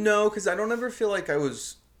decisions? No, because I don't ever feel like I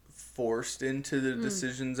was forced into the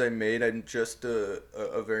decisions I made. I'm just a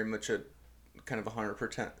very much a kind of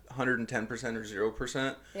 100%, 110% or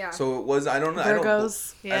 0%. Yeah. So it was,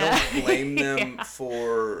 Virgos. I don't blame them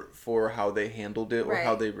for how they handled it or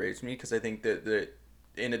how Right. they raised me, because I think that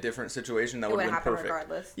in a different situation, that would have been perfect.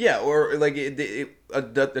 Regardless. Yeah, or like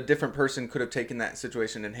a different person could have taken that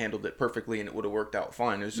situation and handled it perfectly, and it would have worked out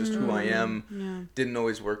fine. It's just who I am. Yeah. Didn't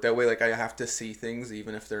always work that way. Like, I have to see things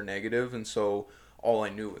even if they're negative, and so all I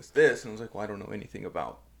knew was this, and I was like, well, I don't know anything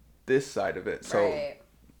about this side of it, so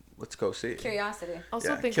let's go see. Curiosity.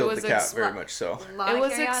 Also, think killed it was the cat very much so. It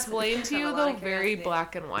was explained to you though very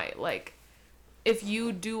black and white, like, if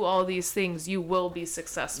you do all these things, you will be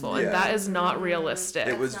successful, and that is not realistic.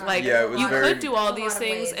 It was like, it was you very, could do all these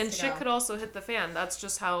things, and shit could also hit the fan. That's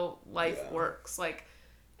just how life works. Like,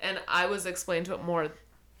 and I was explained to it more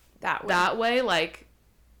that way. Like,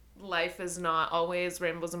 life is not always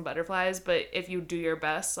rainbows and butterflies, but if you do your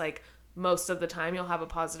best, like, most of the time you'll have a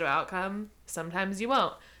positive outcome. Sometimes you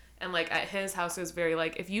won't. And, like, at his house, it was very,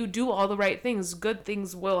 like, if you do all the right things, good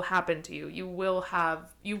things will happen to you. You will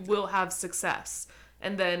have success.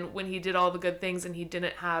 And then when he did all the good things and he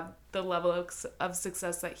didn't have the level of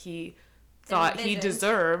success that he thought he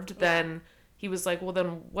deserved, then he was like, well,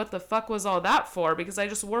 then what the fuck was all that for? Because I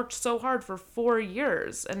just worked so hard for 4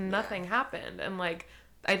 years and nothing happened. And, like,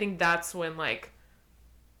 I think that's when, like,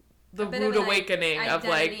 the rude awakening of,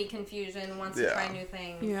 like... Identity confusion, wants to try new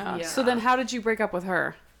things. Yeah. So then how did you break up with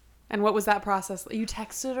her? And what was that process? You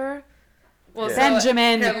texted her? Well,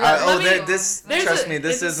 Benjamin. Trust me,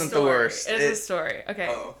 this isn't the worst. It's a story. Okay.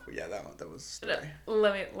 Oh, yeah, that was a story.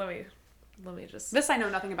 Let me just... This I know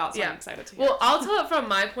nothing about, so I'm excited to hear. Well, I'll tell it from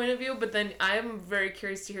my point of view, but then I'm very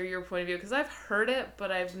curious to hear your point of view, because I've heard it, but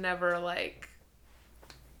I've never heard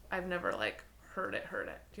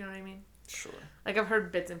it. Do you know what I mean? Sure. Like, I've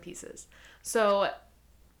heard bits and pieces. So...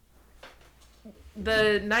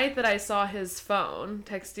 the night that I saw his phone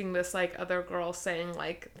texting this, like, other girl saying,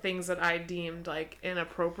 like, things that I deemed, like,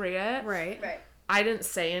 inappropriate. Right. I didn't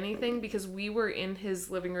say anything because we were in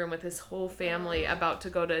his living room with his whole family about to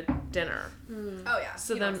go to dinner. Oh, yeah.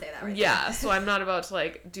 So you then, don't say that right yeah, so I'm not about to,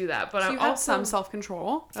 like, do that. But so I'm you had also some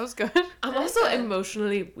self-control. That was good. I'm also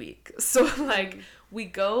emotionally weak. So, like, we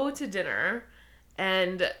go to dinner,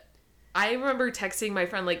 and... I remember texting my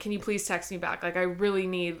friend, like, can you please text me back? Like, I really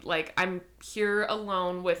need, like, I'm here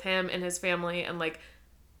alone with him and his family, and, like,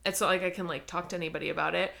 it's not like I can, like, talk to anybody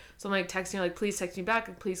about it. So I'm, like, texting her, like, please text me back,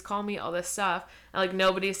 like, please call me, all this stuff. And, like,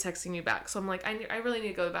 nobody's texting me back. So I'm, like, I really need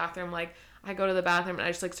to go to the bathroom. Like, I go to the bathroom, and I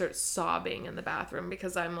just, like, start sobbing in the bathroom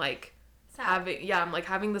because I'm, like,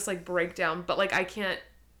 having this, like, breakdown. But, like, I can't,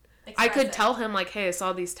 I could tell him, like, hey, I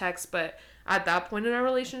saw these texts, but at that point in our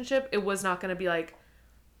relationship, it was not going to be, like,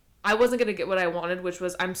 I wasn't going to get what I wanted, which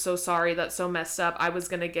was, I'm so sorry, that's so messed up. I was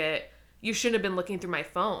going to get, you shouldn't have been looking through my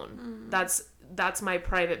phone. That's my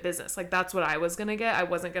private business. Like, that's what I was going to get. I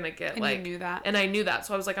wasn't going to get, and like... you knew that. And I knew that.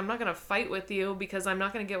 So I was like, I'm not going to fight with you because I'm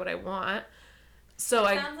not going to get what I want. So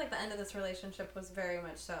it sounds like the end of this relationship was very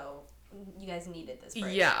much so, you guys needed this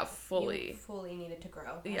break. Yeah, fully. You fully needed to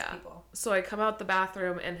grow as people. So I come out the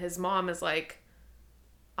bathroom, and his mom is like,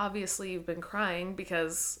 obviously you've been crying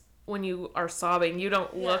because... when you are sobbing, you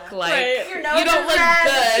don't look like you don't look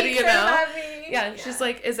good, you know. And she's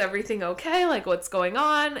like, "Is everything okay? Like, what's going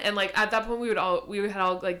on?" And like at that point, we had all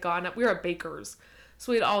like gotten up. We were at Baker's,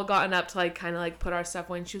 so we'd all gotten up to like kind of like put our stuff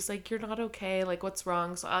away. And she was like, "You're not okay. Like, what's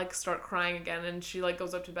wrong?" So I like start crying again, and she like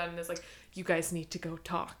goes up to bed and is like, "You guys need to go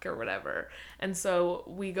talk or whatever." And so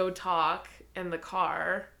we go talk in the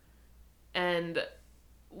car, and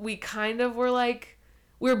we kind of were like.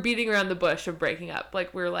 We were beating around the bush of breaking up.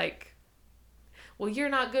 Like, we're like, well, you're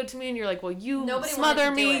not good to me. And you're like, well, you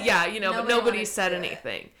smother me. Yeah, you know, but nobody said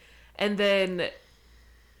anything. And then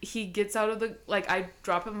he gets out of the, like, I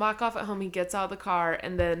drop him back off at home. He gets out of the car.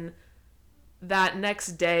 And then that next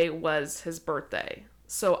day was his birthday.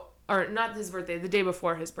 So, or not his birthday, the day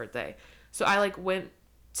before his birthday. So I, like, went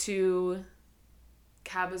to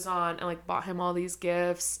Cabazon and, like, bought him all these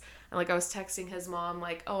gifts. And, like, I was texting his mom,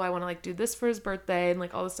 like, oh, I want to, like, do this for his birthday and,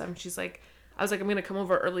 like, all this stuff. And she's like, I was like, I'm going to come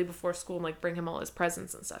over early before school and, like, bring him all his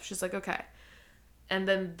presents and stuff. She's like, okay. And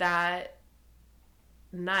then that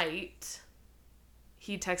night,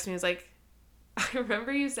 he texted me, he was like, I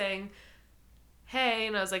remember you saying, hey.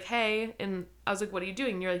 And I was like, hey. And I was like, what are you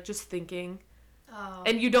doing? And you're like, just thinking. Oh.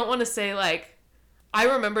 And you don't want to say, like, I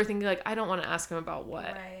remember thinking, like, I don't want to ask him about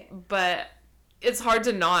what. Right. But... it's hard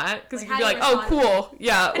to not, because you'd be like, oh, cool,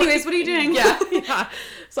 yeah. Anyways, what are you doing? Yeah.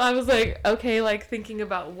 So I was like, okay, like, thinking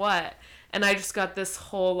about what? And I just got this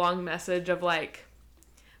whole long message of, like,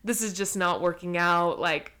 this is just not working out.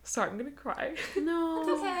 Like, sorry, I'm going to cry. No. It's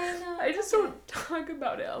okay. No, I just don't talk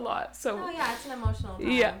about it a lot, so. Oh, yeah, it's an emotional time.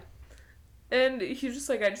 Yeah. And he's just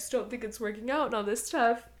like, I just don't think it's working out and all this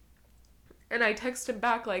stuff. And I text him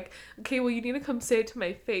back, like, okay, well, you need to come say it to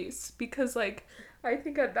my face. Because, like, I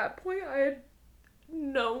think at that point I had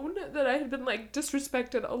known that I had been, like,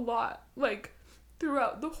 disrespected a lot, like,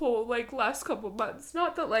 throughout the whole, like, last couple months.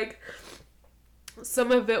 Not that, like,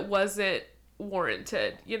 some of it wasn't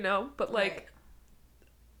warranted, you know? But, like,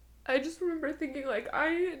 I just remember thinking, like,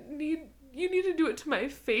 you need to do it to my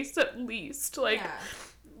face at least. Like,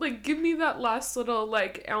 like, give me that last little,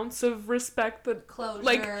 like, ounce of respect that, closure,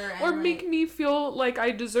 like, or make me feel like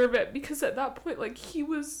I deserve it. Because at that point, like, he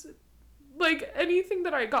was, like, anything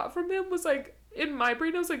that I got from him was, like, in my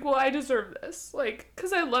brain, I was like, well, I deserve this. Like,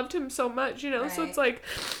 because I loved him so much, you know? So it's like,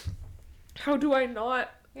 how do I not?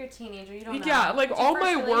 You're a teenager, you don't know. Yeah, like, all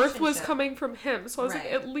my worth was coming from him. So I was like,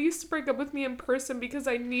 at least break up with me in person because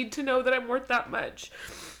I need to know that I'm worth that much.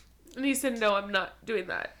 And he said, no, I'm not doing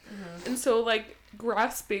that. Mm-hmm. And so, like,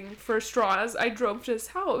 grasping for straws, I drove to his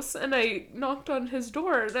house and I knocked on his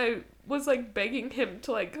door and I was, like, begging him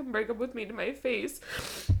to, like, come break up with me to my face.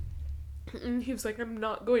 And he was like, I'm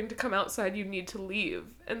not going to come outside, you need to leave.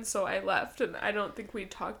 And so I left, and I don't think we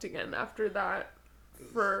talked again after that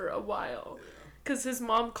for a while. Because his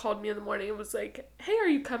mom called me in the morning and was like, hey, are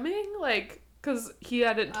you coming? Like, because he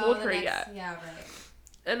hadn't told her yet. Yeah, right.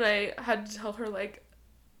 And I had to tell her, like,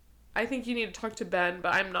 I think you need to talk to Ben,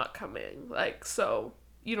 but I'm not coming. Like, so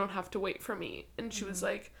you don't have to wait for me. And she was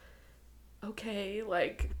like, okay,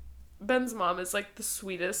 like, Ben's mom is, like, the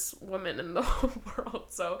sweetest woman in the whole world.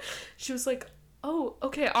 So she was like, oh,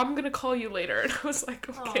 okay, I'm going to call you later. And I was like,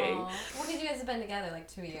 okay. Aww. Well, because you guys have been together, like,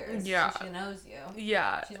 2 years. Yeah. So she knows you.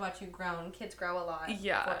 Yeah. She's watched you grow, and kids grow a lot.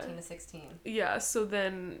 Yeah. 14 to 16. Yeah, so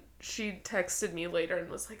then she texted me later and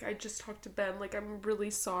was like, I just talked to Ben. Like, I'm really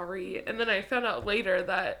sorry. And then I found out later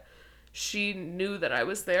that she knew that I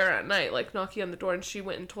was there at night, like, knocking on the door. And she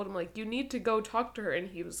went and told him, like, you need to go talk to her. And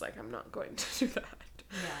he was like, I'm not going to do that.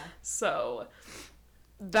 Yeah. So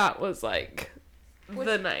that was, like,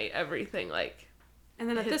 the night everything, like, and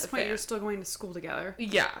then at this point, you're still going to school together.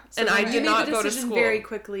 Yeah. So and I did not go to school. You made the decision very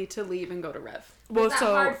quickly to leave and go to Rev. Well, was that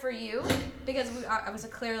hard for you? Because it was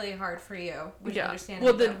clearly hard for you. Would you understand?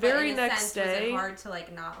 Well, the very next day. Was it hard to,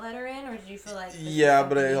 like, not let her in? Or did you feel like... Yeah,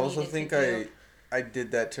 but I also think I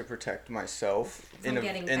did that to protect myself. From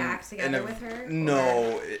getting back together with her?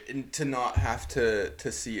 No, to not have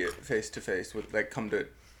to see it face to face with, like, come to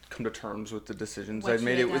terms with the decisions I'd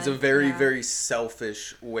made. It was a very, very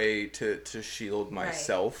selfish way to shield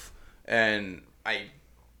myself. Right. And I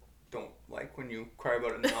don't like when you cry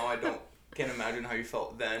about it now. Can't imagine how you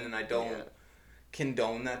felt then, and I don't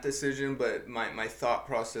condone that decision, but my thought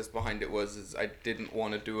process behind it was I didn't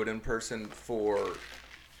want to do it in person for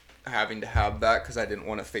having to have that, because I didn't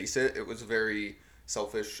want to face it. It was very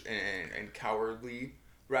selfish and cowardly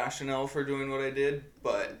rationale for doing what I did,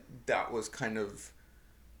 but that was kind of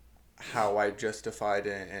how I justified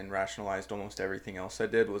and rationalized almost everything else I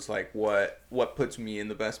did. Was like, what puts me in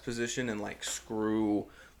the best position, and, like, screw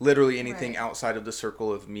literally anything outside of the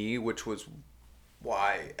circle of me, which was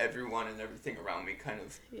why everyone and everything around me kind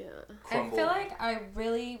of crumbled. I feel like I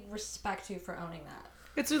really respect you for owning that.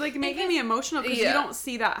 It's, like, making me emotional because you don't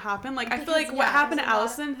see that happen. Like, I feel like what happened to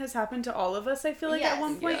Allison has happened to all of us, I feel like, at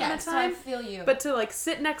one point in a time. So I feel you. But to, like,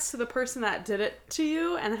 sit next to the person that did it to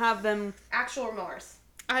you and have them... Actual remorse.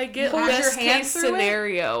 I get best case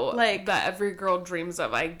scenario, like, that every girl dreams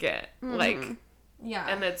of. I get, like,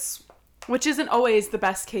 and it's, which isn't always the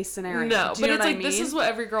best case scenario. No, but it's like, this is what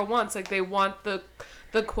every girl wants. Like, they want the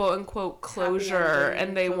quote unquote closure,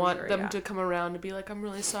 and they want them to come around and be like, I'm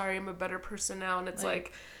really sorry, I'm a better person now. And it's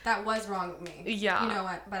like that was wrong with me. Yeah, you know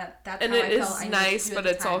what? But that's and how it I felt. is nice, but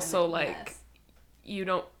it's also like you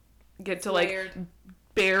don't get to like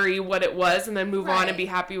bury what it was and then move on and be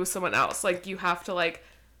happy with someone else. Like, you have to, like,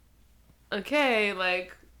 okay,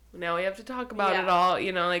 like, now we have to talk about it all,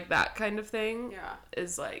 you know, like, that kind of thing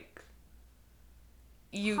is, like,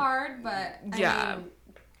 hard, but, I mean,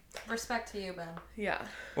 respect to you, Ben. Yeah.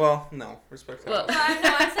 Well, no, respect to you.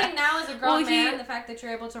 I'm saying now as a grown man, the fact that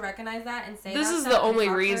you're able to recognize that and say this is the only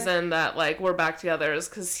reason that, like, we're back together is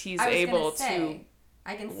because he's able to...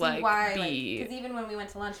 I can see why, because even when we went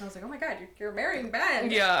to lunch, I was like, oh my God, you're marrying Ben.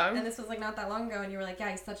 Yeah. And this was, like, not that long ago, and you were like, yeah,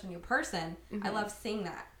 he's such a new person. I love seeing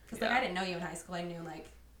that. Because, like, I didn't know you in high school. I knew, like,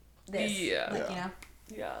 this. Yeah. Like, you know?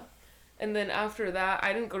 Yeah. And then after that,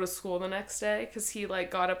 I didn't go to school the next day because he,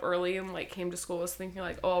 like, got up early and, like, came to school, was thinking,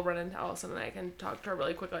 like, oh, I'll run into Allison and I can talk to her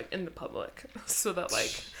really quick, like, in the public. So that,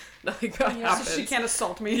 like, nothing bad happens. So she can't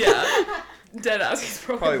assault me. Yeah. Deadass. He's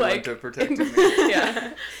probably like... to protect me.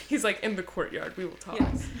 Yeah. He's, like, in the courtyard. We will talk.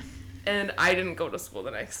 Yes. And I didn't go to school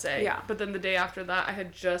the next day. Yeah. But then the day after that, I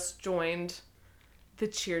had just joined the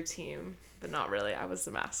cheer team. but not really. I was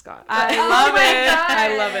the mascot. I love it.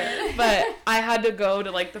 I love it. But I had to go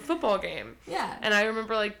to, like, the football game. Yeah. And I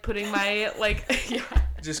remember, like, putting my, like,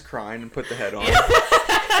 just crying and put the head on.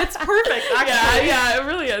 It's perfect, actually. Yeah, it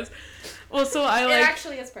really is. Well, so I, like... It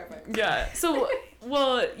actually is perfect. Yeah. So,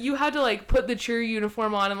 well, you had to, like, put the cheer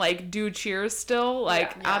uniform on and, like, do cheers still,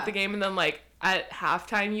 like, at the game. And then, like, at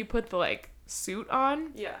halftime, you put the, like, suit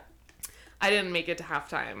on. Yeah. I didn't make it to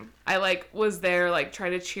halftime. I, like, was there, like,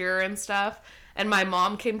 trying to cheer and stuff. And my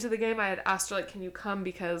mom came to the game. I had asked her, like, can you come?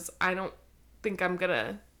 Because I don't think I'm going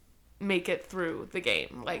to make it through the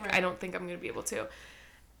game. Like, right. I don't think I'm going to be able to.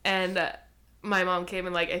 And my mom came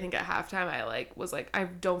and, like, I think at halftime I, like, was like, I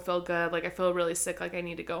don't feel good. Like, I feel really sick. Like, I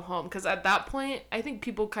need to go home. Because at that point, I think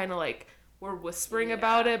people kind of, like, were whispering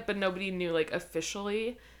about it, but nobody knew, like,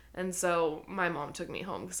 officially. And so my mom took me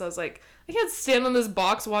home because I was like, I can't stand on this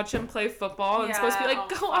box, watch him play football. And supposed to be like,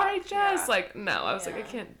 go RHS. Yeah. Like, no, I was like, I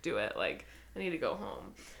can't do it. Like, I need to go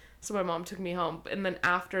home. So my mom took me home. And then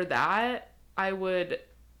after that,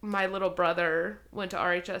 my little brother went to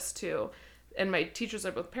RHS too. And my teachers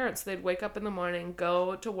are both parents. So they'd wake up in the morning,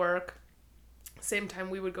 go to work. Same time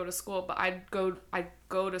we would go to school. But I'd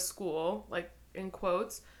go to school, like, in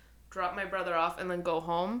quotes, drop my brother off, and then go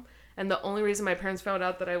home. And the only reason my parents found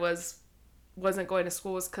out that I wasn't going to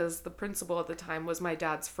school was because the principal at the time was my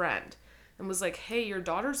dad's friend. And was like, hey, your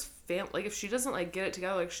daughter's like, if she doesn't, like, get it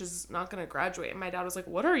together, like, she's not going to graduate. And my dad was like,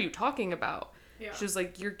 what are you talking about? Yeah. She was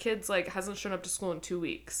like, your kid's, like, hasn't shown up to school in 2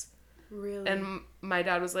 weeks. Really? And my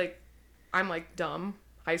dad was like, I'm, like, dumb.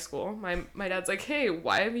 High school. My dad's like, hey,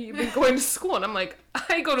 why haven't you been going to school? And I'm like,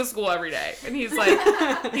 I go to school every day. And he's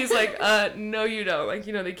like, no, you don't. Like,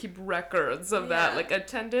 you know, they keep records of that, like,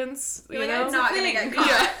 attendance. You're know? I'm not gonna get caught.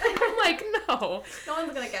 Yeah. I'm like, no. No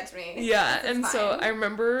one's gonna catch me. Yeah. And fine. So I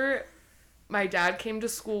remember my dad came to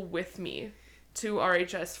school with me to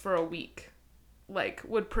RHS for a week. Like,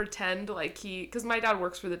 would pretend like because my dad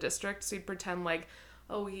works for the district, so he'd pretend like,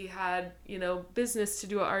 oh, he had, you know, business to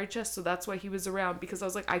do at RHS, so that's why he was around. Because I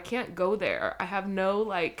was like, I can't go there. I have no,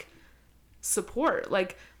 like, support.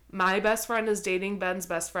 Like, my best friend is dating Ben's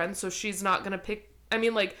best friend, so she's not gonna pick... I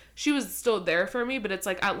mean, like, she was still there for me, but it's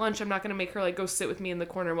like, at lunch, I'm not gonna make her, like, go sit with me in the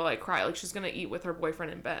corner while I cry. Like, she's gonna eat with her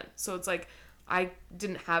boyfriend and Ben. So it's like, I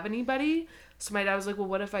didn't have anybody. So my dad was like, well,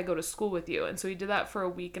 what if I go to school with you? And so he did that for a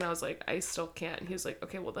week, and I was like, I still can't. And he was like,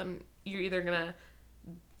 okay, well, then you're either gonna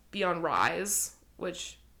be on Rise...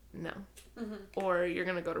 which, no. Mm-hmm. Or you're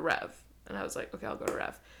going to go to Rev. And I was like, okay, I'll go to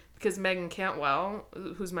Rev. Because Megan Cantwell,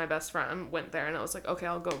 who's my best friend, went there. And I was like, okay,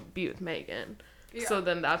 I'll go be with Megan. Yeah. So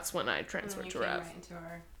then that's when I transferred to Rev. Right into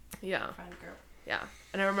our friend group. Yeah.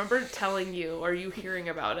 And I remember telling you, or you hearing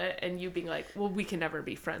about it, and you being like, well, we can never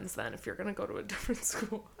be friends then if you're going to go to a different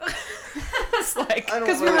school. It's like...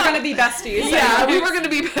 Because we were going to be besties. Yeah, we were going to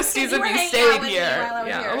be besties if you stayed here.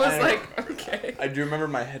 I was like, okay. I do remember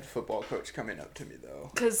my head football coach coming up to me, though.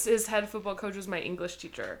 Because his head football coach was my English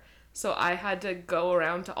teacher. So I had to go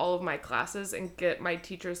around to all of my classes and get my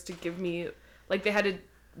teachers to give me... Like, they had to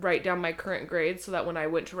write down my current grade so that when I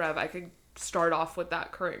went to Rev, I could start off with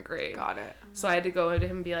that current grade. Got it. So I had to go to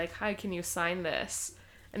him and be like, hi, can you sign this?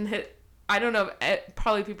 And I don't know,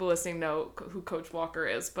 probably people listening know who Coach Walker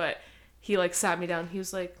is, but he, like, sat me down. He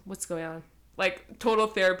was like, what's going on? Like, total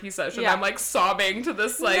therapy session. Yeah. I'm, like, sobbing to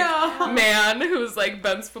this, like, man who's, like,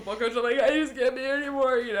 Ben's football coach. I'm like, I just can't be here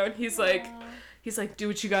anymore, you know? And he's like, do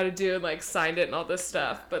what you gotta do, and, like, signed it and all this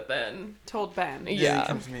stuff. But then... Told Ben. Yeah. He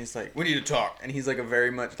comes to me, he's like, we need to talk. And he's, like, a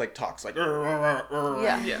very much, like, talks, like, kind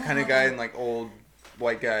of guy, and, like, old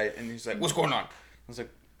white guy. And he's like, what's going on? I was like,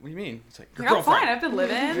 what do you mean? It's like, your girlfriend. Fine, I've been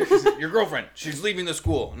living. Your girlfriend. She's leaving the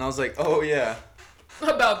school. And I was like, oh, yeah.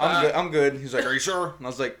 About that. I'm good. He's like, are you sure? And I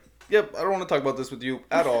was like, yep, I don't want to talk about this with you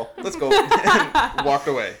at all. Let's go. And walked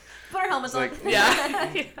away. Put our helmets on.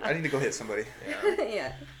 Yeah. I need to go hit somebody.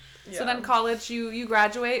 Yeah. So then college, you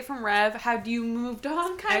graduate from Rev. Have you moved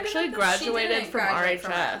on? I actually graduated from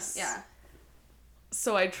RHS. Yeah.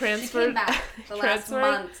 So I transferred. She came back the last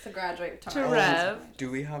month to graduate to Rev. Do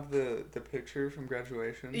we have the picture from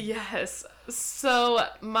graduation? Yes. So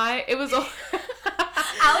it was.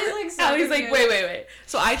 Allie's like so Allie's like, wait.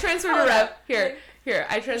 So I transferred to Rev. Here.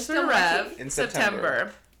 I transferred to Rev in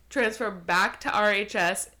September. Transfer back to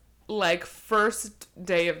RHS like first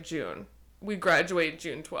day of June. We graduate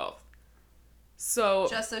June 12th. So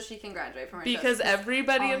just so she can graduate from RHS. Because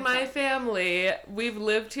everybody in my family, we've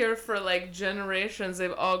lived here for like generations.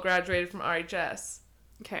 They've all graduated from RHS.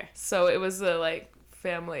 Okay. So it was a like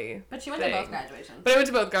family. But she went to both graduations. But I went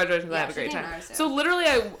to both graduations. I had a great time. So literally,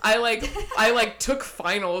 I took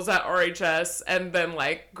finals at RHS and then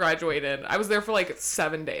like graduated. I was there for like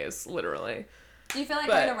 7 days, literally. Do you feel like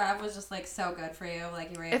going to Rev was just, like, so good for you?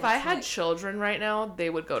 Like, you were able if I had children right now, they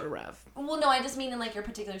would go to Rev. Well, no, I just mean in, like, your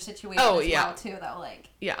particular situation well, too, though. Like,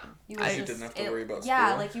 yeah. You didn't have to worry about school.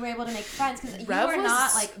 Yeah, like, you were able to make friends. Because you were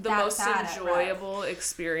not, like, the most enjoyable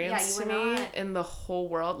experience to me in the whole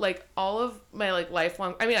world. Like, all of my, like,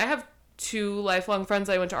 lifelong... I mean, I have 2 lifelong friends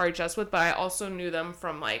I went to RHS with, but I also knew them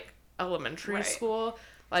from, like, elementary school.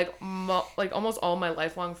 Like, almost all my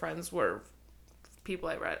lifelong friends were... people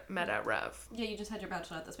I met at Rev. Yeah, you just had your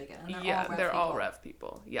bachelorette this weekend. They're all Rev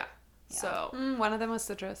people. Yeah. So one of them was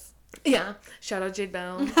Citrus. Yeah. Shout out Jade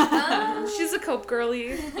Bell. She's a Cope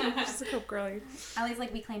girly. Ally's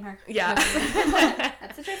like, we claim her. Yeah.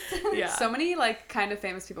 That's Citrus. Yeah. So many like kind of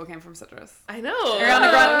famous people came from Citrus. I know.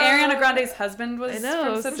 Ariana Grande's husband was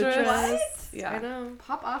from Citrus. What? Yeah. I know.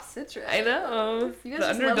 Pop off Citrus. I know. You guys the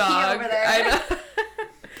just underdog. Over there. I know.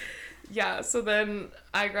 Yeah, so then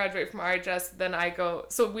I graduate from RHS, then I go...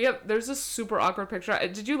 So there's this super awkward picture.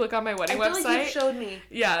 Did you look on my wedding website? Like you showed me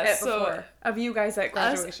it before, of you guys at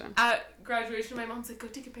graduation. At graduation, my mom's like, go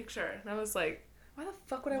take a picture. And I was like, why the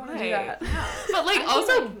fuck would I want to do that? But like,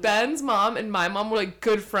 also Ben's mom and my mom were like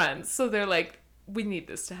good friends. So they're like, we need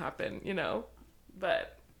this to happen, you know?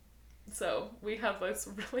 But, so we have this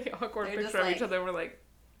really awkward picture of each other. We're like...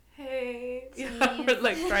 hey, we're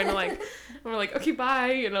like trying to like, we're like, okay,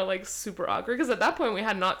 bye, you know, like super awkward, because at that point we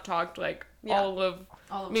had not talked like all of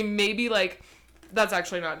I mean, maybe like, that's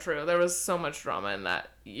actually not true, there was so much drama in that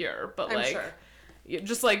year, but I'm sure.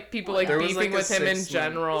 Just like people like beefing with him in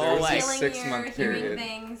general, there was like a 6-month period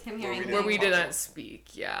him hearing things where we didn't speak,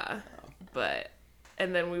 but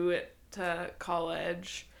and then we went to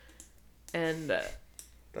college, and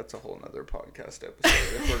that's a whole nother podcast episode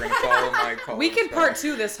if we're gonna follow my college. We can part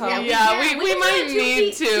 2 this time. Yeah, we might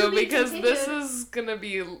need to because this is gonna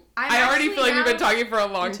be. I already feel like we've been talking for a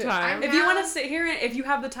long time. If you want to sit here and if you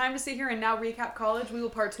have the time to sit here and now recap college, we will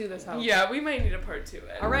part 2 this time. Yeah, we might need a part 2.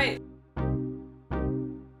 All right.